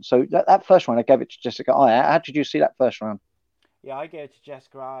opponent. So that first round, I gave it to Jessica Eye. How did you see that first round? yeah, I gave it to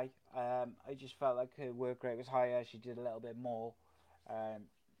Jessica Eye. I just felt like her work rate was higher. She did a little bit more. Um,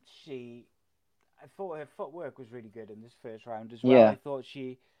 she, I thought her footwork was really good in this first round as well. I Yeah, thought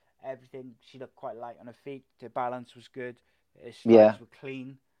everything, she looked quite light on her feet. Her balance was good. Her yeah, strikes were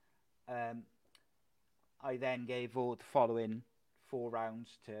clean. Um, I then gave all the following 4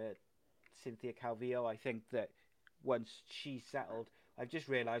 rounds to Cynthia Calvillo. I think that once she settled, I've just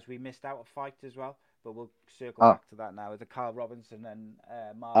realised we missed out a fight as well, but we'll circle oh, back to that now. The Carl Robinson and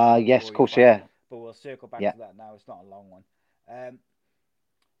Marvin yes, of Vettori course, fight, yeah, but we'll circle back yeah, to that now. It's not a long one. Um,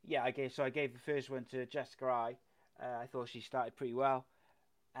 yeah, I gave the first one to Jessica Eye. I thought she started pretty well,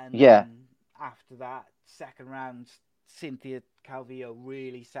 and yeah, then after that second round, Cynthia Calvillo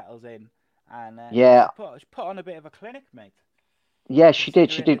really settles in, and yeah, she put on a bit of a clinic, mate. yeah. She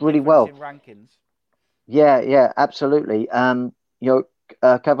did. She Considering the did really difference well. in rankings. Yeah, yeah, absolutely. You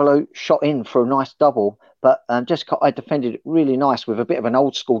know, Cavallo shot in for a nice double, but Jessica I defended it really nice with a bit of an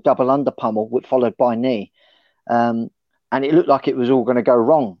old school double under pummel, followed by knee. Um, and it looked like it was all going to go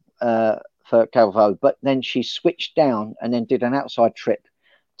wrong for Calvo, but then she switched down and then did an outside trip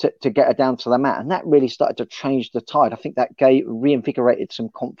to get her down to the mat, and that really started to change the tide. I think that reinvigorated some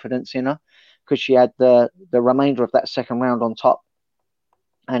confidence in her because she had the remainder of that second round on top.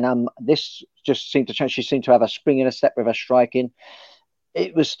 And this just seemed to change. She seemed to have a spring in a step with her striking.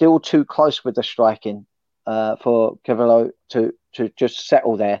 It was still too close with the striking for Cavallo to just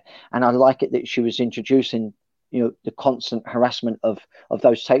settle there. And I like it that she was introducing, the constant harassment of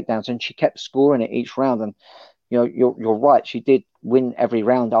those takedowns, and she kept scoring it each round. And you're right. She did win every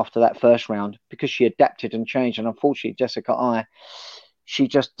round after that first round because she adapted and changed. And unfortunately, Jessica Eye, she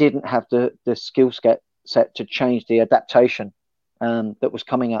just didn't have the skill set to change the adaptation that was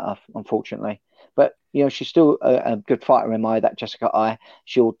coming at her, unfortunately. But she's still a good fighter in my eye. That Jessica Eye,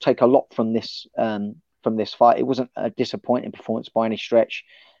 she'll take a lot from this fight. It wasn't a disappointing performance by any stretch,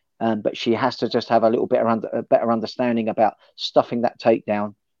 but she has to just have a little bit around a better understanding about stuffing that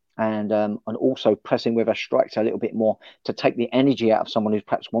takedown and also pressing with her strikes a little bit more to take the energy out of someone who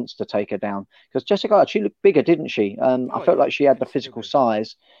perhaps wants to take her down. Because Jessica, she looked bigger, didn't she? I Oh felt yeah, like she had the physical considerably.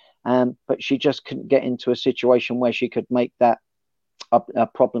 size, but she just couldn't get into a situation where she could make that a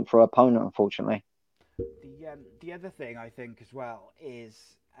problem for her opponent, unfortunately. The other thing I think as well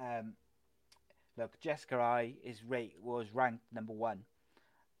is look, Jessica Eye was ranked number 1.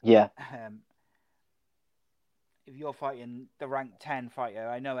 Yeah, Um, if you're fighting the ranked 10 fighter,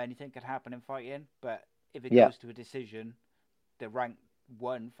 I know anything can happen in fighting, but if it yeah, goes to a decision, the ranked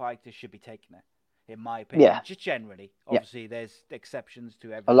 1 fighter should be taking it, in my opinion. yeah, Just generally, yeah. obviously, there's exceptions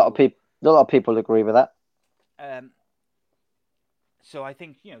to A every lot of rule. people, a lot of people agree with that. Um, so I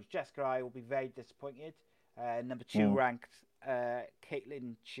think Jessica Eye will be very disappointed. Number 2 Mm, ranked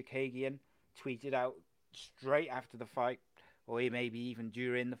Caitlin Chikagian tweeted out straight after the fight, or maybe even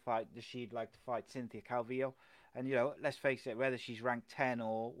during the fight, that she'd like to fight Cynthia Calvillo. And let's face it, whether she's ranked 10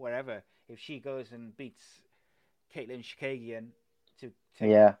 or wherever, if she goes and beats Caitlin Chikagian to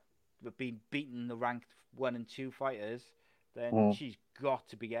take yeah, been beaten the ranked 1 and 2 fighters, then mm, she's got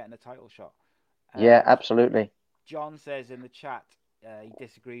to be getting a title shot. yeah, Um, absolutely. John says in the chat, he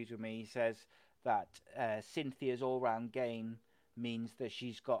disagrees with me. He says that Cynthia's all-round game means that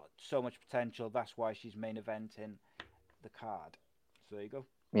she's got so much potential. That's why she's main eventing the card. So there you go.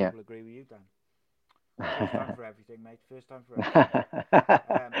 Yeah. People agree with you, Dan. First time for everything, mate. First time for everything.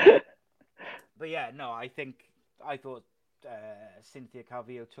 Um, but yeah, no, I thought Cynthia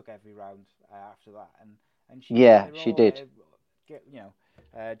Calvillo took every round after that, and she Yeah, her she all did.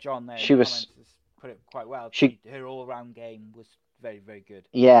 John there in She the was comments has put it quite well. she Her all round game was very very good.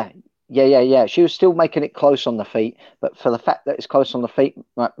 Yeah, yeah. She was still making it close on the feet, but for the fact that it's close on the feet,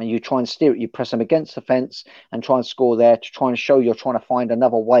 right, you try and steer it, you press them against the fence and try and score there to try and show you're trying to find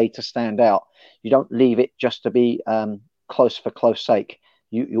another way to stand out. You don't leave it just to be close for close sake.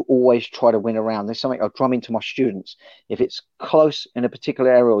 You always try to win around. There's something I drum into my students. If it's close in a particular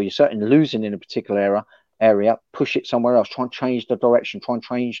area, or you're certainly losing in a particular area, push it somewhere else. Try and change the direction. Try and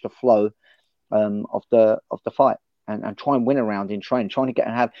change the flow of the fight, and try and win around in training. Try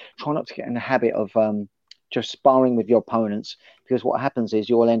not to get in the habit of just sparring with your opponents, because what happens is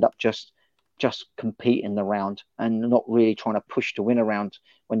you'll end up just competing the round and not really trying to push to win a round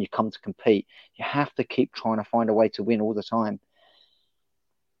when you come to compete. You have to keep trying to find a way to win all the time.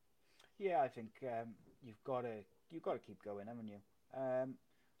 Yeah, I think you've got to keep going, haven't you?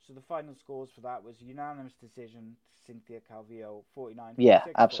 So the final scores for that was unanimous decision, Cynthia Calvillo, 49-46, Yeah,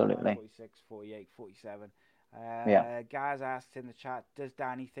 49, absolutely. 46, 48, 47. Yeah. Gaz asked in the chat, does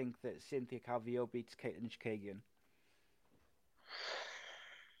Danny think that Cynthia Calvillo beats Caitlin Chikagian?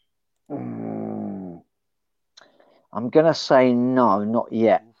 I'm gonna say no, not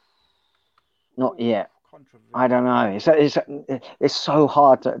yet. Not yet. I don't know. It's so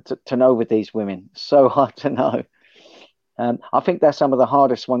hard to know with these women. So hard to know. I think they're some of the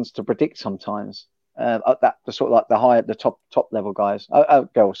hardest ones to predict sometimes. The sort of like the top level guys.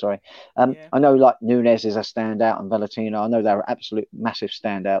 Girls, sorry. I know like Nunes is a standout and Valentina. I know they're absolute massive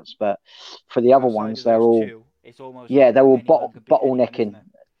standouts, but for the other ones, they're all it's almost they're all bottlenecking.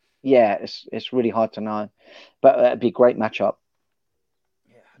 Anyone, yeah, it's really hard to know, but it'd be a great matchup.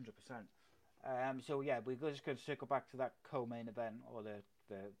 Yeah, 100%. So yeah, we're just going to circle back to that co-main event or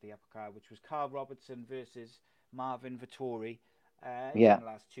the upper card, which was Carl Robertson versus Marvin Vettori. It didn't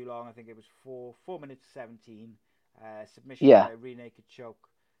last too long. I think it was 4 minutes 17. Submission by a rear naked choke.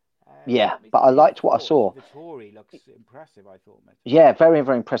 But I liked what I saw. Vettori looks impressive, I thought. Mate. Yeah, very,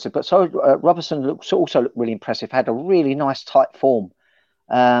 very impressive. But so Robertson also looked really impressive. Had a really nice tight form.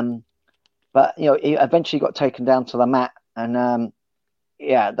 But he eventually got taken down to the mat, and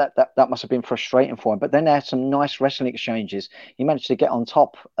that must have been frustrating for him. But then they had some nice wrestling exchanges. He managed to get on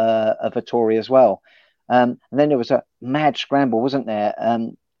top of Vettori as well. And then there was a mad scramble, wasn't there?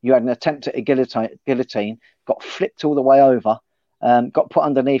 You had an attempt at a guillotine, got flipped all the way over, got put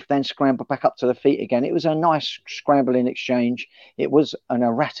underneath, then scrambled back up to the feet again. It was a nice scrambling exchange. It was an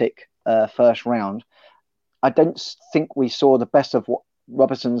erratic first round. I don't think we saw the best of what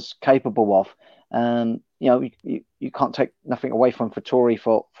Robertson's capable of. You can't take nothing away from Vettori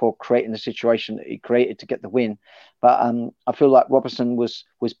for creating the situation that he created to get the win. But I feel like Robertson was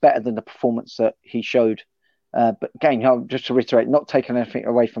better than the performance that he showed. But again, just to reiterate, not taking anything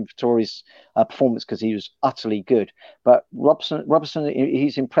away from Vettori's performance because he was utterly good. But Robertson,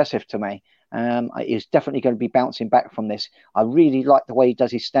 he's impressive to me. He's definitely going to be bouncing back from this. I really like the way he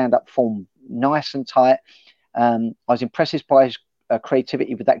does his stand-up form, nice and tight. I was impressed by his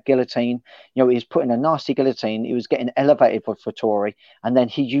creativity with that guillotine. He was putting a nasty guillotine. He was getting elevated for Vettori, and then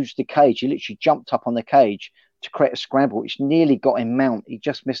he used the cage. He literally jumped up on the cage to create a scramble, which nearly got him mount. He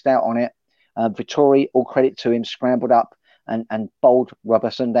just missed out on it. Vettori, all credit to him, scrambled up and bowled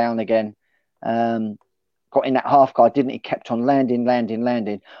Robertson down again. Got in that half guard, didn't he? Kept on landing.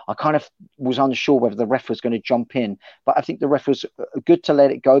 I kind of was unsure whether the ref was going to jump in, but I think the ref was good to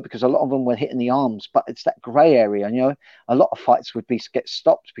let it go because a lot of them were hitting the arms. But it's that grey area, a lot of fights would get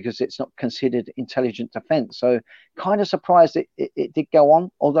stopped because it's not considered intelligent defence. So kind of surprised it did go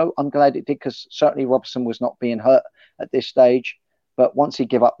on, although I'm glad it did because certainly Robertson was not being hurt at this stage. But once he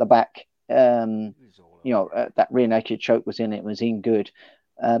gave up the back, that rear naked choke was in good.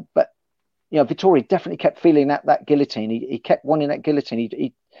 But Vettori definitely kept feeling that guillotine. He kept wanting that guillotine.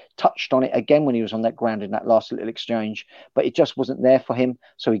 He touched on it again when he was on that ground in that last little exchange, but it just wasn't there for him.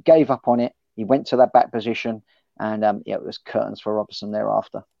 So he gave up on it. He went to that back position, and it was curtains for Robertson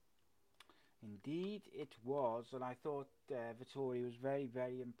thereafter. Indeed, it was, and I thought Vettori was very,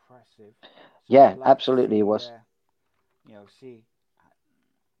 very impressive. So absolutely, he was. See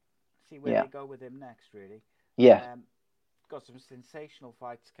where they go with him next, really. Yeah. Got some sensational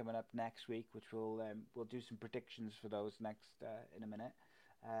fights coming up next week, which we'll do some predictions for those next in a minute.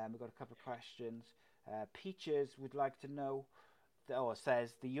 We've got a couple of questions. Peaches would like to know,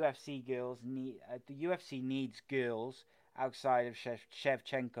 says the UFC needs girls outside of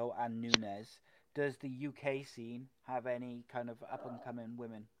Shevchenko and Nunes. Does the UK scene have any kind of up and coming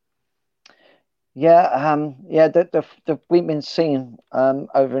women? The women's scene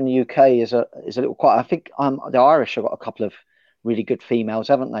over in the UK is a little quiet. I think the Irish have got a couple of really good females,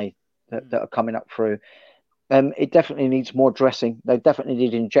 haven't they, that are coming up through. It definitely needs more dressing. They definitely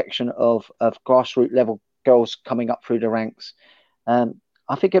need injection of grassroots level girls coming up through the ranks. I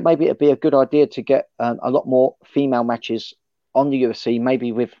think it'd be a good idea to get a lot more female matches on the UFC,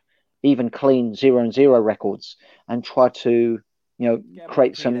 maybe with even clean 0-0 records, and try to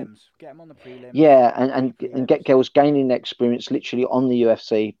create some. Get them on the prelims. Yeah, and get girls gaining the experience literally on the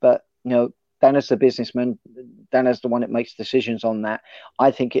UFC. But Dan as the businessman, Dan as the one that makes decisions on that,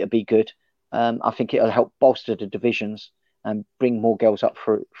 I think it'll be good. I think it'll help bolster the divisions and bring more girls up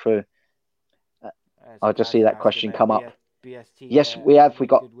through. I just see that question come up. BST, yes, we have. We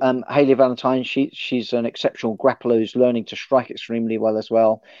got Hayley Valentine. She's an exceptional grappler who's learning to strike extremely well as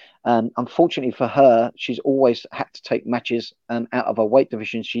well. Unfortunately for her, she's always had to take matches out of her weight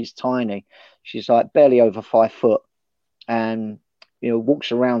division. She's tiny. She's like barely over 5 foot, and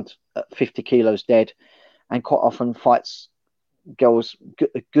walks around at 50 kilos dead, and quite often fights girls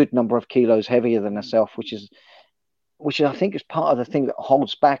a good number of kilos heavier than herself, which I think is part of the thing that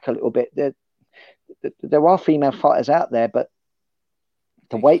holds back a little bit. There are female fighters out there, but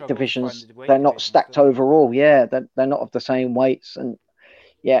the weight divisions, they're not stacked overall. Yeah, they're not of the same weights, and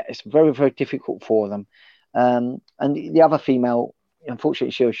yeah, it's very, very difficult for them. And the other female,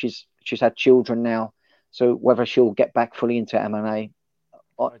 unfortunately, she's had children now, so whether she'll get back fully into MMA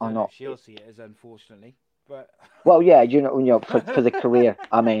or not, she'll see it as unfortunately, but well, yeah, for the career,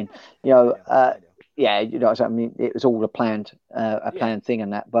 I mean, yeah, I mean, it was all a planned thing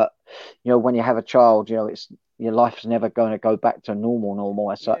and that, but when you have a child, it's your life's never going to go back to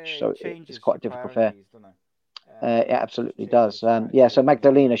normal as such, so it's quite a difficult affair. It absolutely does. So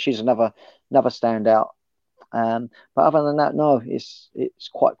Magdalena, she's another standout. But other than that, no, it's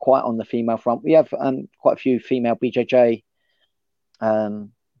quite quiet on the female front. We have quite a few female BJJ,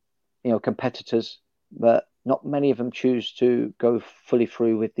 competitors, but not many of them choose to go fully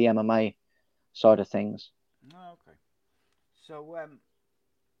through with the MMA side of things. Oh, okay. So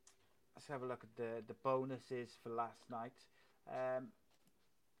let's have a look at the bonuses for last night.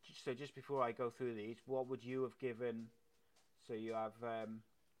 So just before I go through these, what would you have given? So you have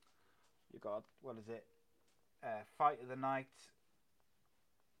you got, what is it? Fight of the night.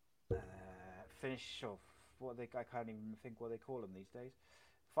 Finish off. I can't even think what they call them these days.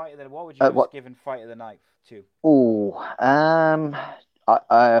 Fight of the. What would you have given fight of the night to? Oh,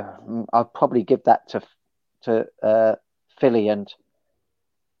 I'd probably give that to Philly and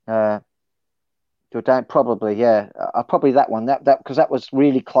Jordan, probably, yeah. Probably that one. That because that was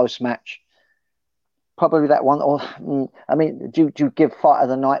really close match. Probably that one. Or I mean, do you give fight of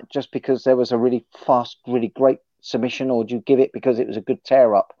the night just because there was a really fast, really great submission, or do you give it because it was a good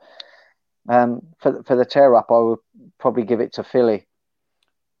tear up? For the tear up, I would probably give it to Philly.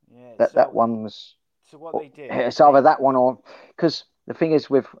 Yeah, that one was. So what they did. It's either that one or because the thing is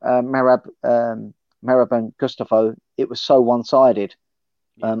with Merab and Gustavo, it was so one sided.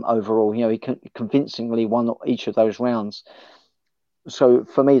 Overall, he convincingly won each of those rounds. So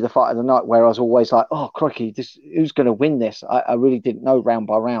for me, the fight of the night, where I was always like, "Oh, crikey, who's going to win this?" I really didn't know round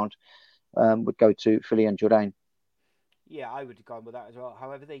by round. Would go to Philly and Jordan. Yeah, I would have gone with that as well.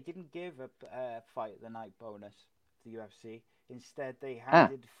 However, they didn't give a fight of the night bonus to the UFC. Instead, they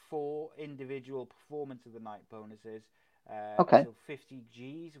handed 4 individual performance of the night bonuses. Okay. So 50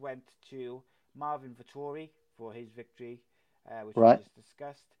 Gs went to Marvin Vettori for his victory, which right. we just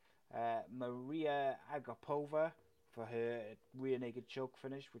discussed. Maria Agapova for her rear naked choke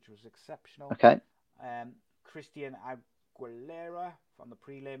finish, which was exceptional. Okay. Christian Aguilera from the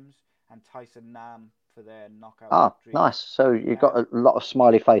prelims, and Tyson Nam for their knockout victory. Nice. So you got a lot of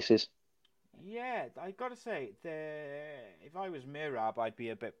smiley faces. Yeah, I gotta say, if I was Mirab, I'd be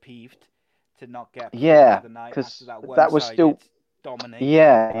a bit peeved to not get the night after that was still domination.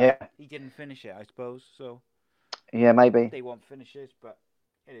 Yeah. He didn't finish it, I suppose. So yeah, maybe they won't finish it, but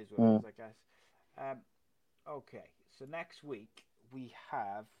it is what it is, I guess. Okay, so next week we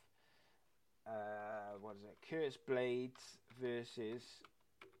have Curtis Blades versus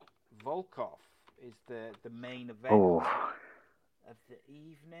Volkov is the main event of the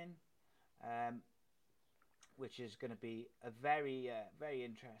evening. Which is going to be a very very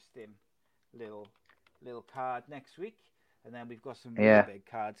interesting little card next week, and then we've got some really big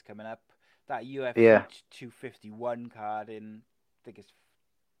cards coming up. That UFC 251 card in, I think it's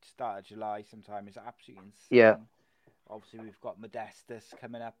start of July sometime, is absolutely insane. Yeah. Obviously, we've got Modestus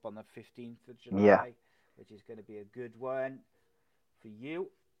coming up on the 15th of July, which is going to be a good one for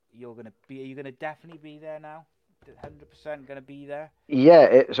you. Are you going to definitely be there now? 100% going to be there? Yeah,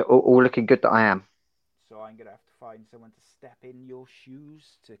 it's all looking good that I am. So I'm going to have to find someone to step in your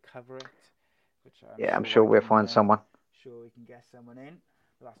shoes to cover it. I'm sure we'll find someone. Sure we can get someone in.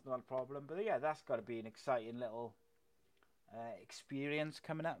 But that's not a problem. But yeah, that's got to be an exciting little experience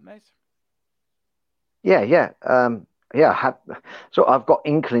coming up, mate. Yeah. So I've got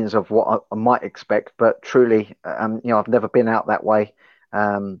inklings of what I might expect, but truly, I've never been out that way.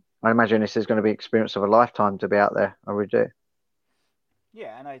 I imagine this is going to be an experience of a lifetime to be out there. I really do.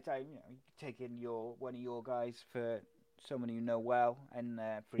 Yeah, and I take in one of your guys for someone you know well, and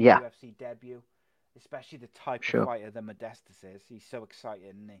for a UFC debut, especially the type of fighter that Modestus is. He's so exciting,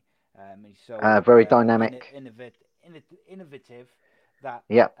 isn't he? He's so very dynamic, innovative. That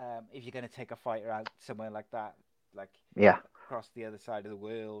if you're going to take a fighter out somewhere like that, across the other side of the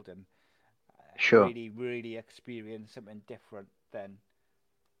world, and really, really experience something different, then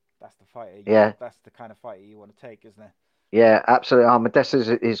that's the fighter. That's the kind of fighter you want to take, isn't it? Yeah, absolutely.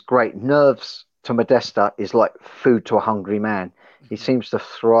 Modesta is great. Nerves to Modesta is like food to a hungry man. He seems to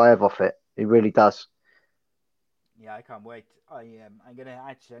thrive off it. He really does. Yeah, I can't wait. I'm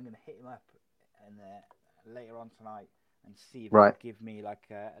gonna hit him up and later on tonight and see if Right. he'll give me like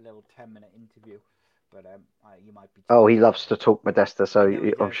a little 10-minute interview. But you might be too Oh, he busy. loves to talk, Modesta, I so know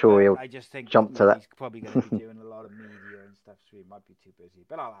he I'm does, sure but he'll I just think jump to he's that. probably going to be doing a lot of media and stuff, so he might be too busy.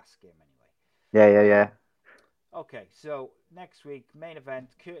 But I'll ask him Yeah, yeah, anyway. yeah. Okay, so next week, main event,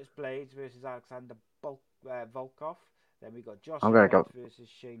 Curtis Blades versus Alexander Volkov. Then we got Josh I'm gonna Emmett go. versus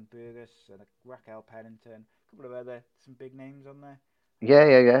Shane Burgos and Raquel Pennington. A couple of some big names on there. Yeah,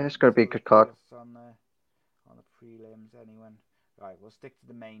 yeah, yeah. It's gonna be a Saw the good card. Burgos on the prelims. Anyone? Right, we'll stick to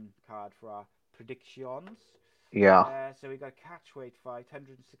the main card for our predictions. Yeah. So we got a catchweight fight,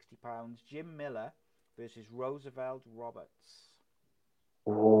 £160. Jim Miller versus Roosevelt Roberts.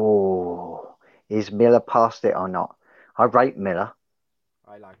 Oh, is Miller past it or not? I rate Miller.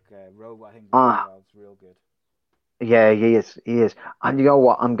 I like I think Ah, Roosevelt's real good. yeah, he is. He is. And you know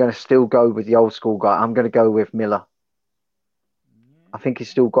what? I'm gonna still go with the old school guy. I'm gonna go with Miller. I think he's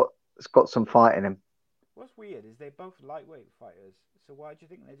Yeah. still got some fight in him. What's weird is they're both lightweight fighters. So why do you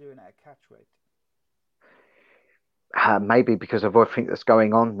think they're doing it at catchweight? Maybe because of everything that's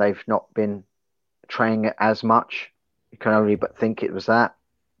going on, they've not been training it as much. You can only but think it was that.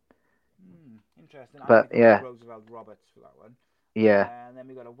 Interesting. I'm going But to go with yeah, Roosevelt Roberts for that one. yeah. And then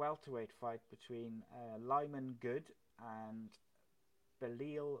we got a welterweight fight between Lyman Good and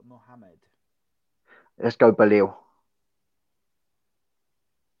Belil Muhammad. Let's go Balil.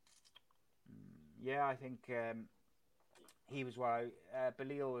 Yeah, I think he was where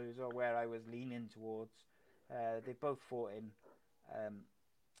Belil was where I was leaning towards. They both fought in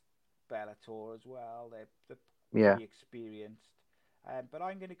Bellator as well. They're Yeah, pretty experienced. But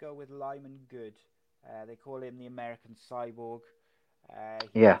I'm going to go with Lyman Good. They call him the American Cyborg.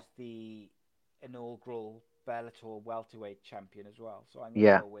 He yeah, was the inaugural Bellator welterweight champion as well. So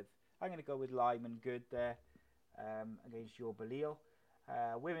yeah. I'm going to go with Lyman Good there against your Belil.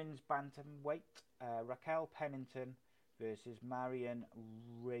 Women's bantamweight, Raquel Pennington versus Marion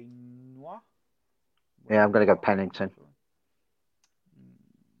Renoir. Yeah, I'm gonna go Pennington.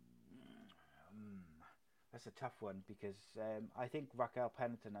 That's a tough one because I think Raquel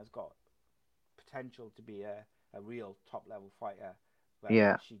Pennington has got potential to be a real top level fighter, but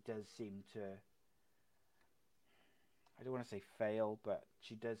Yeah, she does seem to, I don't want to say fail, but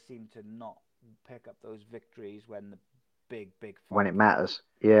she does seem to not pick up those victories when the big when fight it comes. matters.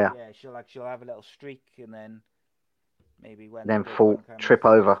 Yeah. Yeah, she'll have a little streak, and then maybe when the Then big one fall, comes, trip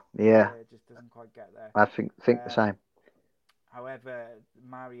over. Yeah, it just doesn't quite get there. I think the Um, same. However,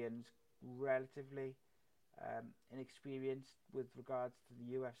 Marion's relatively inexperienced with regards to the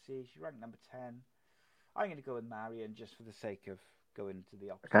UFC. She's ranked number 10. I'm going to go with Marion just for the sake of going to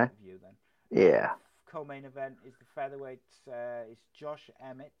the opposite Okay. of you then. Yeah, Co-main event is the featherweights. It's Josh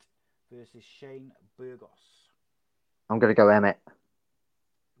Emmett versus Shane Burgos. I'm gonna go Emmett.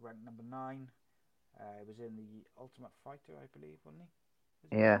 Ranked number 9. He was in the Ultimate Fighter, I believe, wasn't he?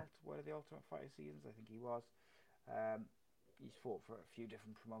 Was he Yeah, one of the Ultimate Fighter seasons? I think he was. He's fought for a few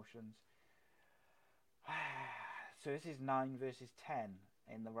different promotions. So this is 9 versus 10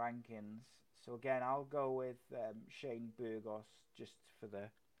 in the rankings. So again, I'll go with Shane Burgos just for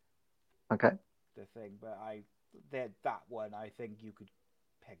okay. the thing. But that one, I think you could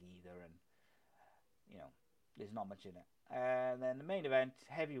peg either, and there's not much in it. And then the main event,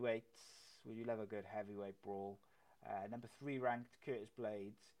 heavyweights. Would you love a good heavyweight brawl? Number 3 ranked Curtis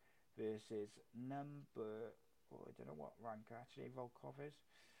Blades versus number, I don't know what rank actually Volkov is,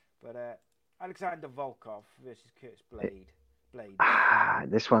 but Alexander Volkov versus Curtis Blades.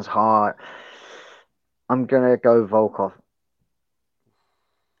 This one's hard. I'm gonna go Volkov.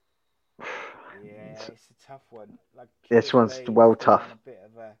 Yeah, it's a tough one. Like This Curtis one's Blades well has been on tough. a bit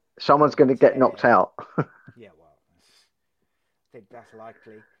of Someone's a gonna get knocked tear. out. Yeah, well, I think that's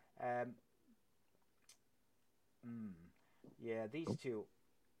likely. Um, yeah, these two,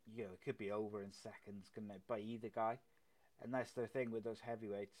 it could be over in seconds, couldn't it, by either guy? And that's the thing with those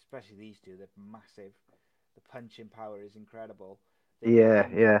heavyweights, especially these two. They're massive. The punching power is incredible. They can Yeah,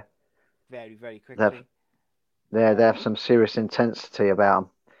 end yeah. very, very They've quickly. they have some serious intensity about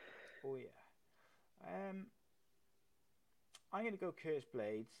them. Oh yeah. I'm going to go Curtis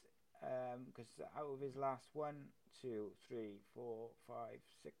Blades because out of his last 1, 2, 3, 4, 5,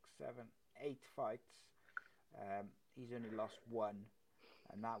 6, 7, 8 fights, he's only lost 1,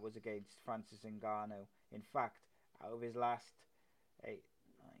 and that was against Francis Ngannou. In fact, out of his last 8,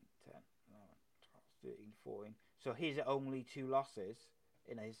 9, 10, 11, 12, 13, 14, so his only 2 losses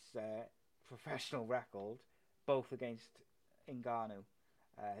in his professional record, both against Ngannou.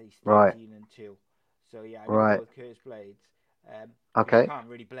 He's Right, 13-2. So yeah, I'm going to go right. with Curtis Blades. Because you Okay. can't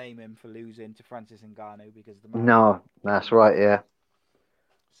really blame him for losing to Francis Ngannou because the man. No, that's right. Yeah.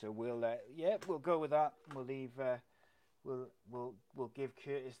 So we'll go with that. We'll leave. We'll give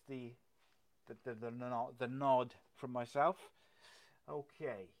Curtis the nod from myself.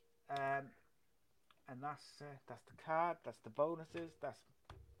 Okay. And that's the card. That's the bonuses. That's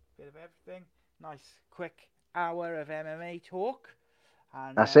a bit of everything. Nice quick hour of MMA talk.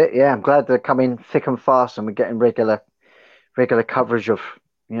 And That's it. Yeah, I'm glad they're coming thick and fast, and we're getting regular coverage of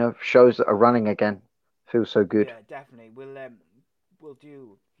shows that are running again. Feels so good. Yeah, definitely. We'll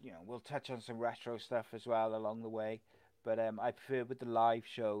do we'll touch on some retro stuff as well along the way. But I prefer with the live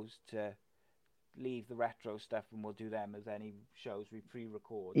shows to leave the retro stuff, and we'll do them as any shows we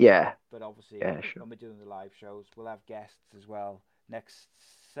pre-record. Yeah. But obviously, Yeah, sure. when we're doing the live shows, we'll have guests as well next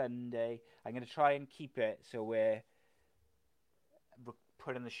Sunday. I'm going to try and keep it so we're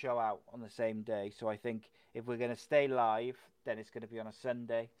putting the show out on the same day. So I think if we're going to stay live, then it's going to be on a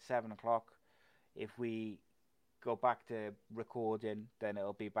Sunday, 7 o'clock. If we go back to recording, then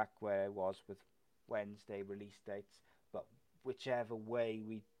it'll be back where it was with Wednesday release dates. But whichever way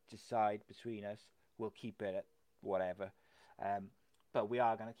we decide between us, we'll keep it at whatever. But we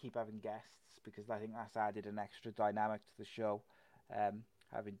are going to keep having guests because I think that's added an extra dynamic to the show.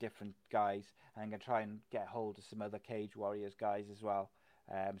 Having different guys. And I'm going to try and get hold of some other Cage Warriors guys as well.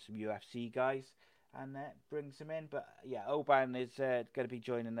 Some UFC guys. And bring some in. But yeah, Oban is going to be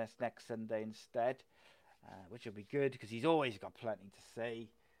joining us next Sunday instead. Which will be good because he's always got plenty to say.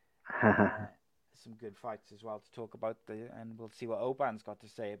 Some good fights as well to talk about. And we'll see what Oban's got to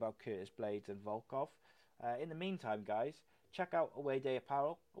say about Curtis Blades and Volkov. In the meantime, guys, check out Away Day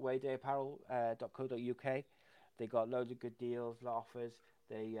Apparel, awaydayapparel.co.uk. They got loads of good deals, offers.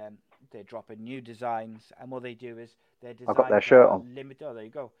 They're dropping new designs, and what they do is their designs I've got their shirt are on. limited. Oh, there you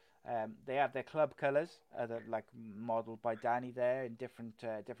go. They have their club colours, that like modelled by Danny there in different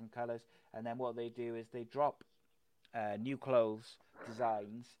colours, and then what they do is they drop new clothes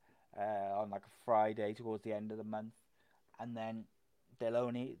designs on like a Friday towards the end of the month, and then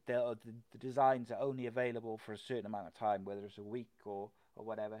the designs are only available for a certain amount of time, whether it's a week or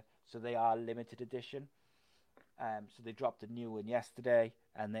whatever. So they are limited edition. So they dropped a new one yesterday,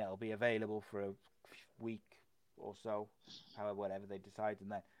 and they'll be available for a week or so, however, whatever they decide,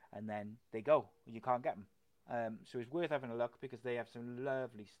 and then they go. You can't get them. So it's worth having a look because they have some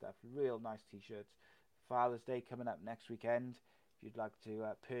lovely stuff, real nice t-shirts. Father's Day coming up next weekend. If you'd like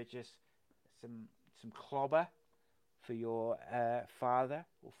to purchase some clobber for your father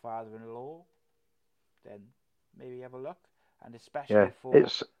or father-in-law, then maybe have a look. And especially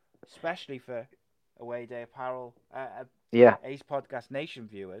for Away Day Apparel, Ace Podcast Nation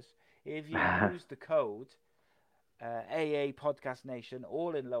viewers, if you use the code AA Podcast Nation,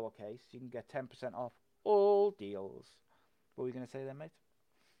 all in lowercase, you can get 10% off all deals. What were you going to say then, mate?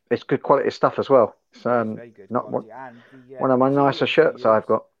 It's good quality stuff as well. It's very good not quality. And one of my nicer shirts I've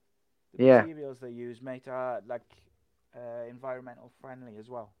got. The materials they use, mate, are like environmental friendly as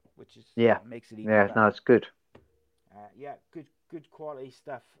well, which is makes it even better. No, it's good. Good quality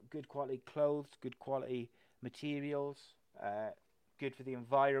stuff, good quality clothes, good quality materials, good for the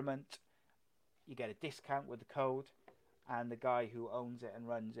environment. You get a discount with the code, and the guy who owns it and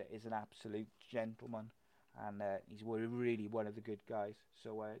runs it is an absolute gentleman, and he's really one of the good guys.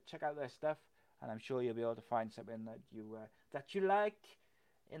 So check out their stuff, and I'm sure you'll be able to find something that you like.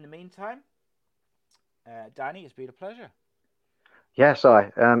 In the meantime, Danny, it's been a pleasure. Yes,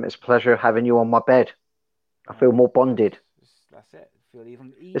 it's a pleasure having you on my bed. I feel more bonded. That's it. Feel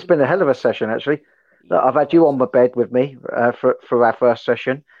even it's been a hell of a session, actually. Look, I've had you on my bed with me for our first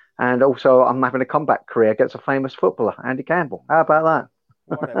session, and also I'm having a comeback career against a famous footballer, Andy Campbell. How about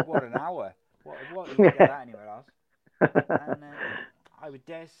that? What an hour! What you can get that anywhere else? And I would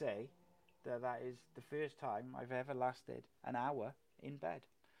dare say that is the first time I've ever lasted an hour in bed.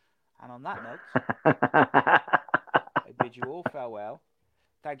 And on that note, I bid you all farewell.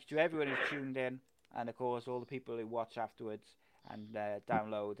 Thank you to everyone who's tuned in, and of course all the people who watch afterwards and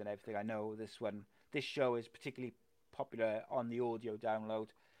download and everything. I know this show is particularly popular on the audio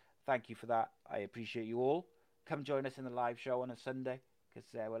download. Thank you for that. I appreciate you all. Come join us in the live show on a Sunday, because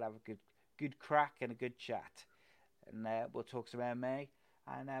we'll have a good crack and a good chat, and we'll talk some MMA.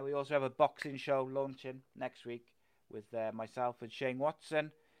 And we also have a boxing show launching next week with myself and Shane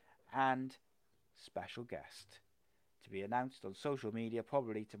Watson, and special guest to be announced on social media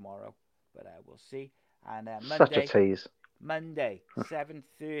probably tomorrow, but we'll see. And Monday, such a tease. Monday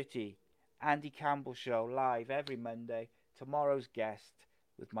 7:30, Andy Campbell show live every Monday. Tomorrow's guest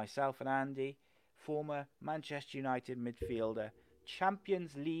with myself and Andy, former Manchester United midfielder,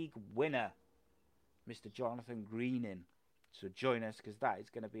 Champions League winner, Mr. Jonathan Greening. So join us, because that is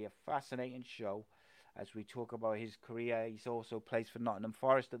going to be a fascinating show as we talk about his career. He's also plays for Nottingham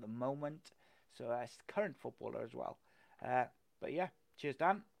Forest at the moment, so that's current footballer as well. But yeah, cheers,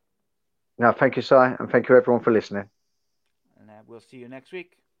 Dan. No, thank you, Si, and thank you everyone for listening. And we'll see you next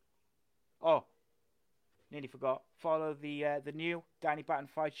week. Oh, nearly forgot. Follow the new Danny Batten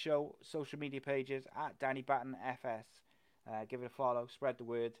Fight Show social media pages at Danny Batten FS. Give it a follow, spread the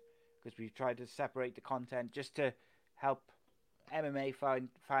word, because we've tried to separate the content just to help MMA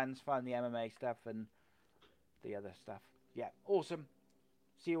fans find the MMA stuff and the other stuff. Yeah, awesome.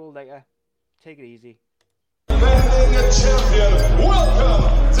 See you all later. Take it easy. Defending champion,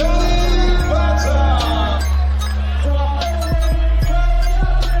 welcome, Danny Batten.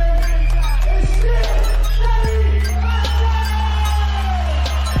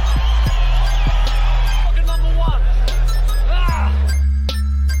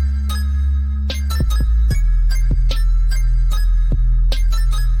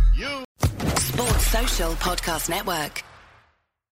 Sports Social Podcast Network.